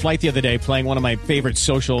was on a flight the other day playing one of my favorite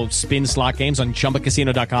social spin slot games on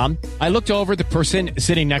ChumbaCasino.com. I looked over at the person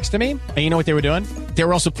sitting next to me, and you know what they were doing? They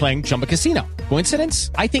were also playing Chumba Casino.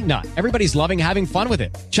 Coincidence? I think not. Everybody's loving having fun with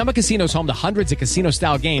it. Chumba Casino is home to hundreds of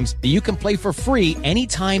casino-style games that you can play for free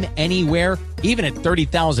anytime, anywhere, even at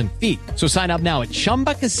 30,000 feet. So sign up now at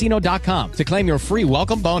ChumbaCasino.com to claim your free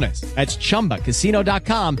welcome bonus. That's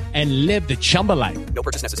ChumbaCasino.com and live the Chumba life. No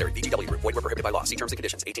purchase necessary. VGW. Void where prohibited by law. See terms and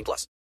conditions. 18+.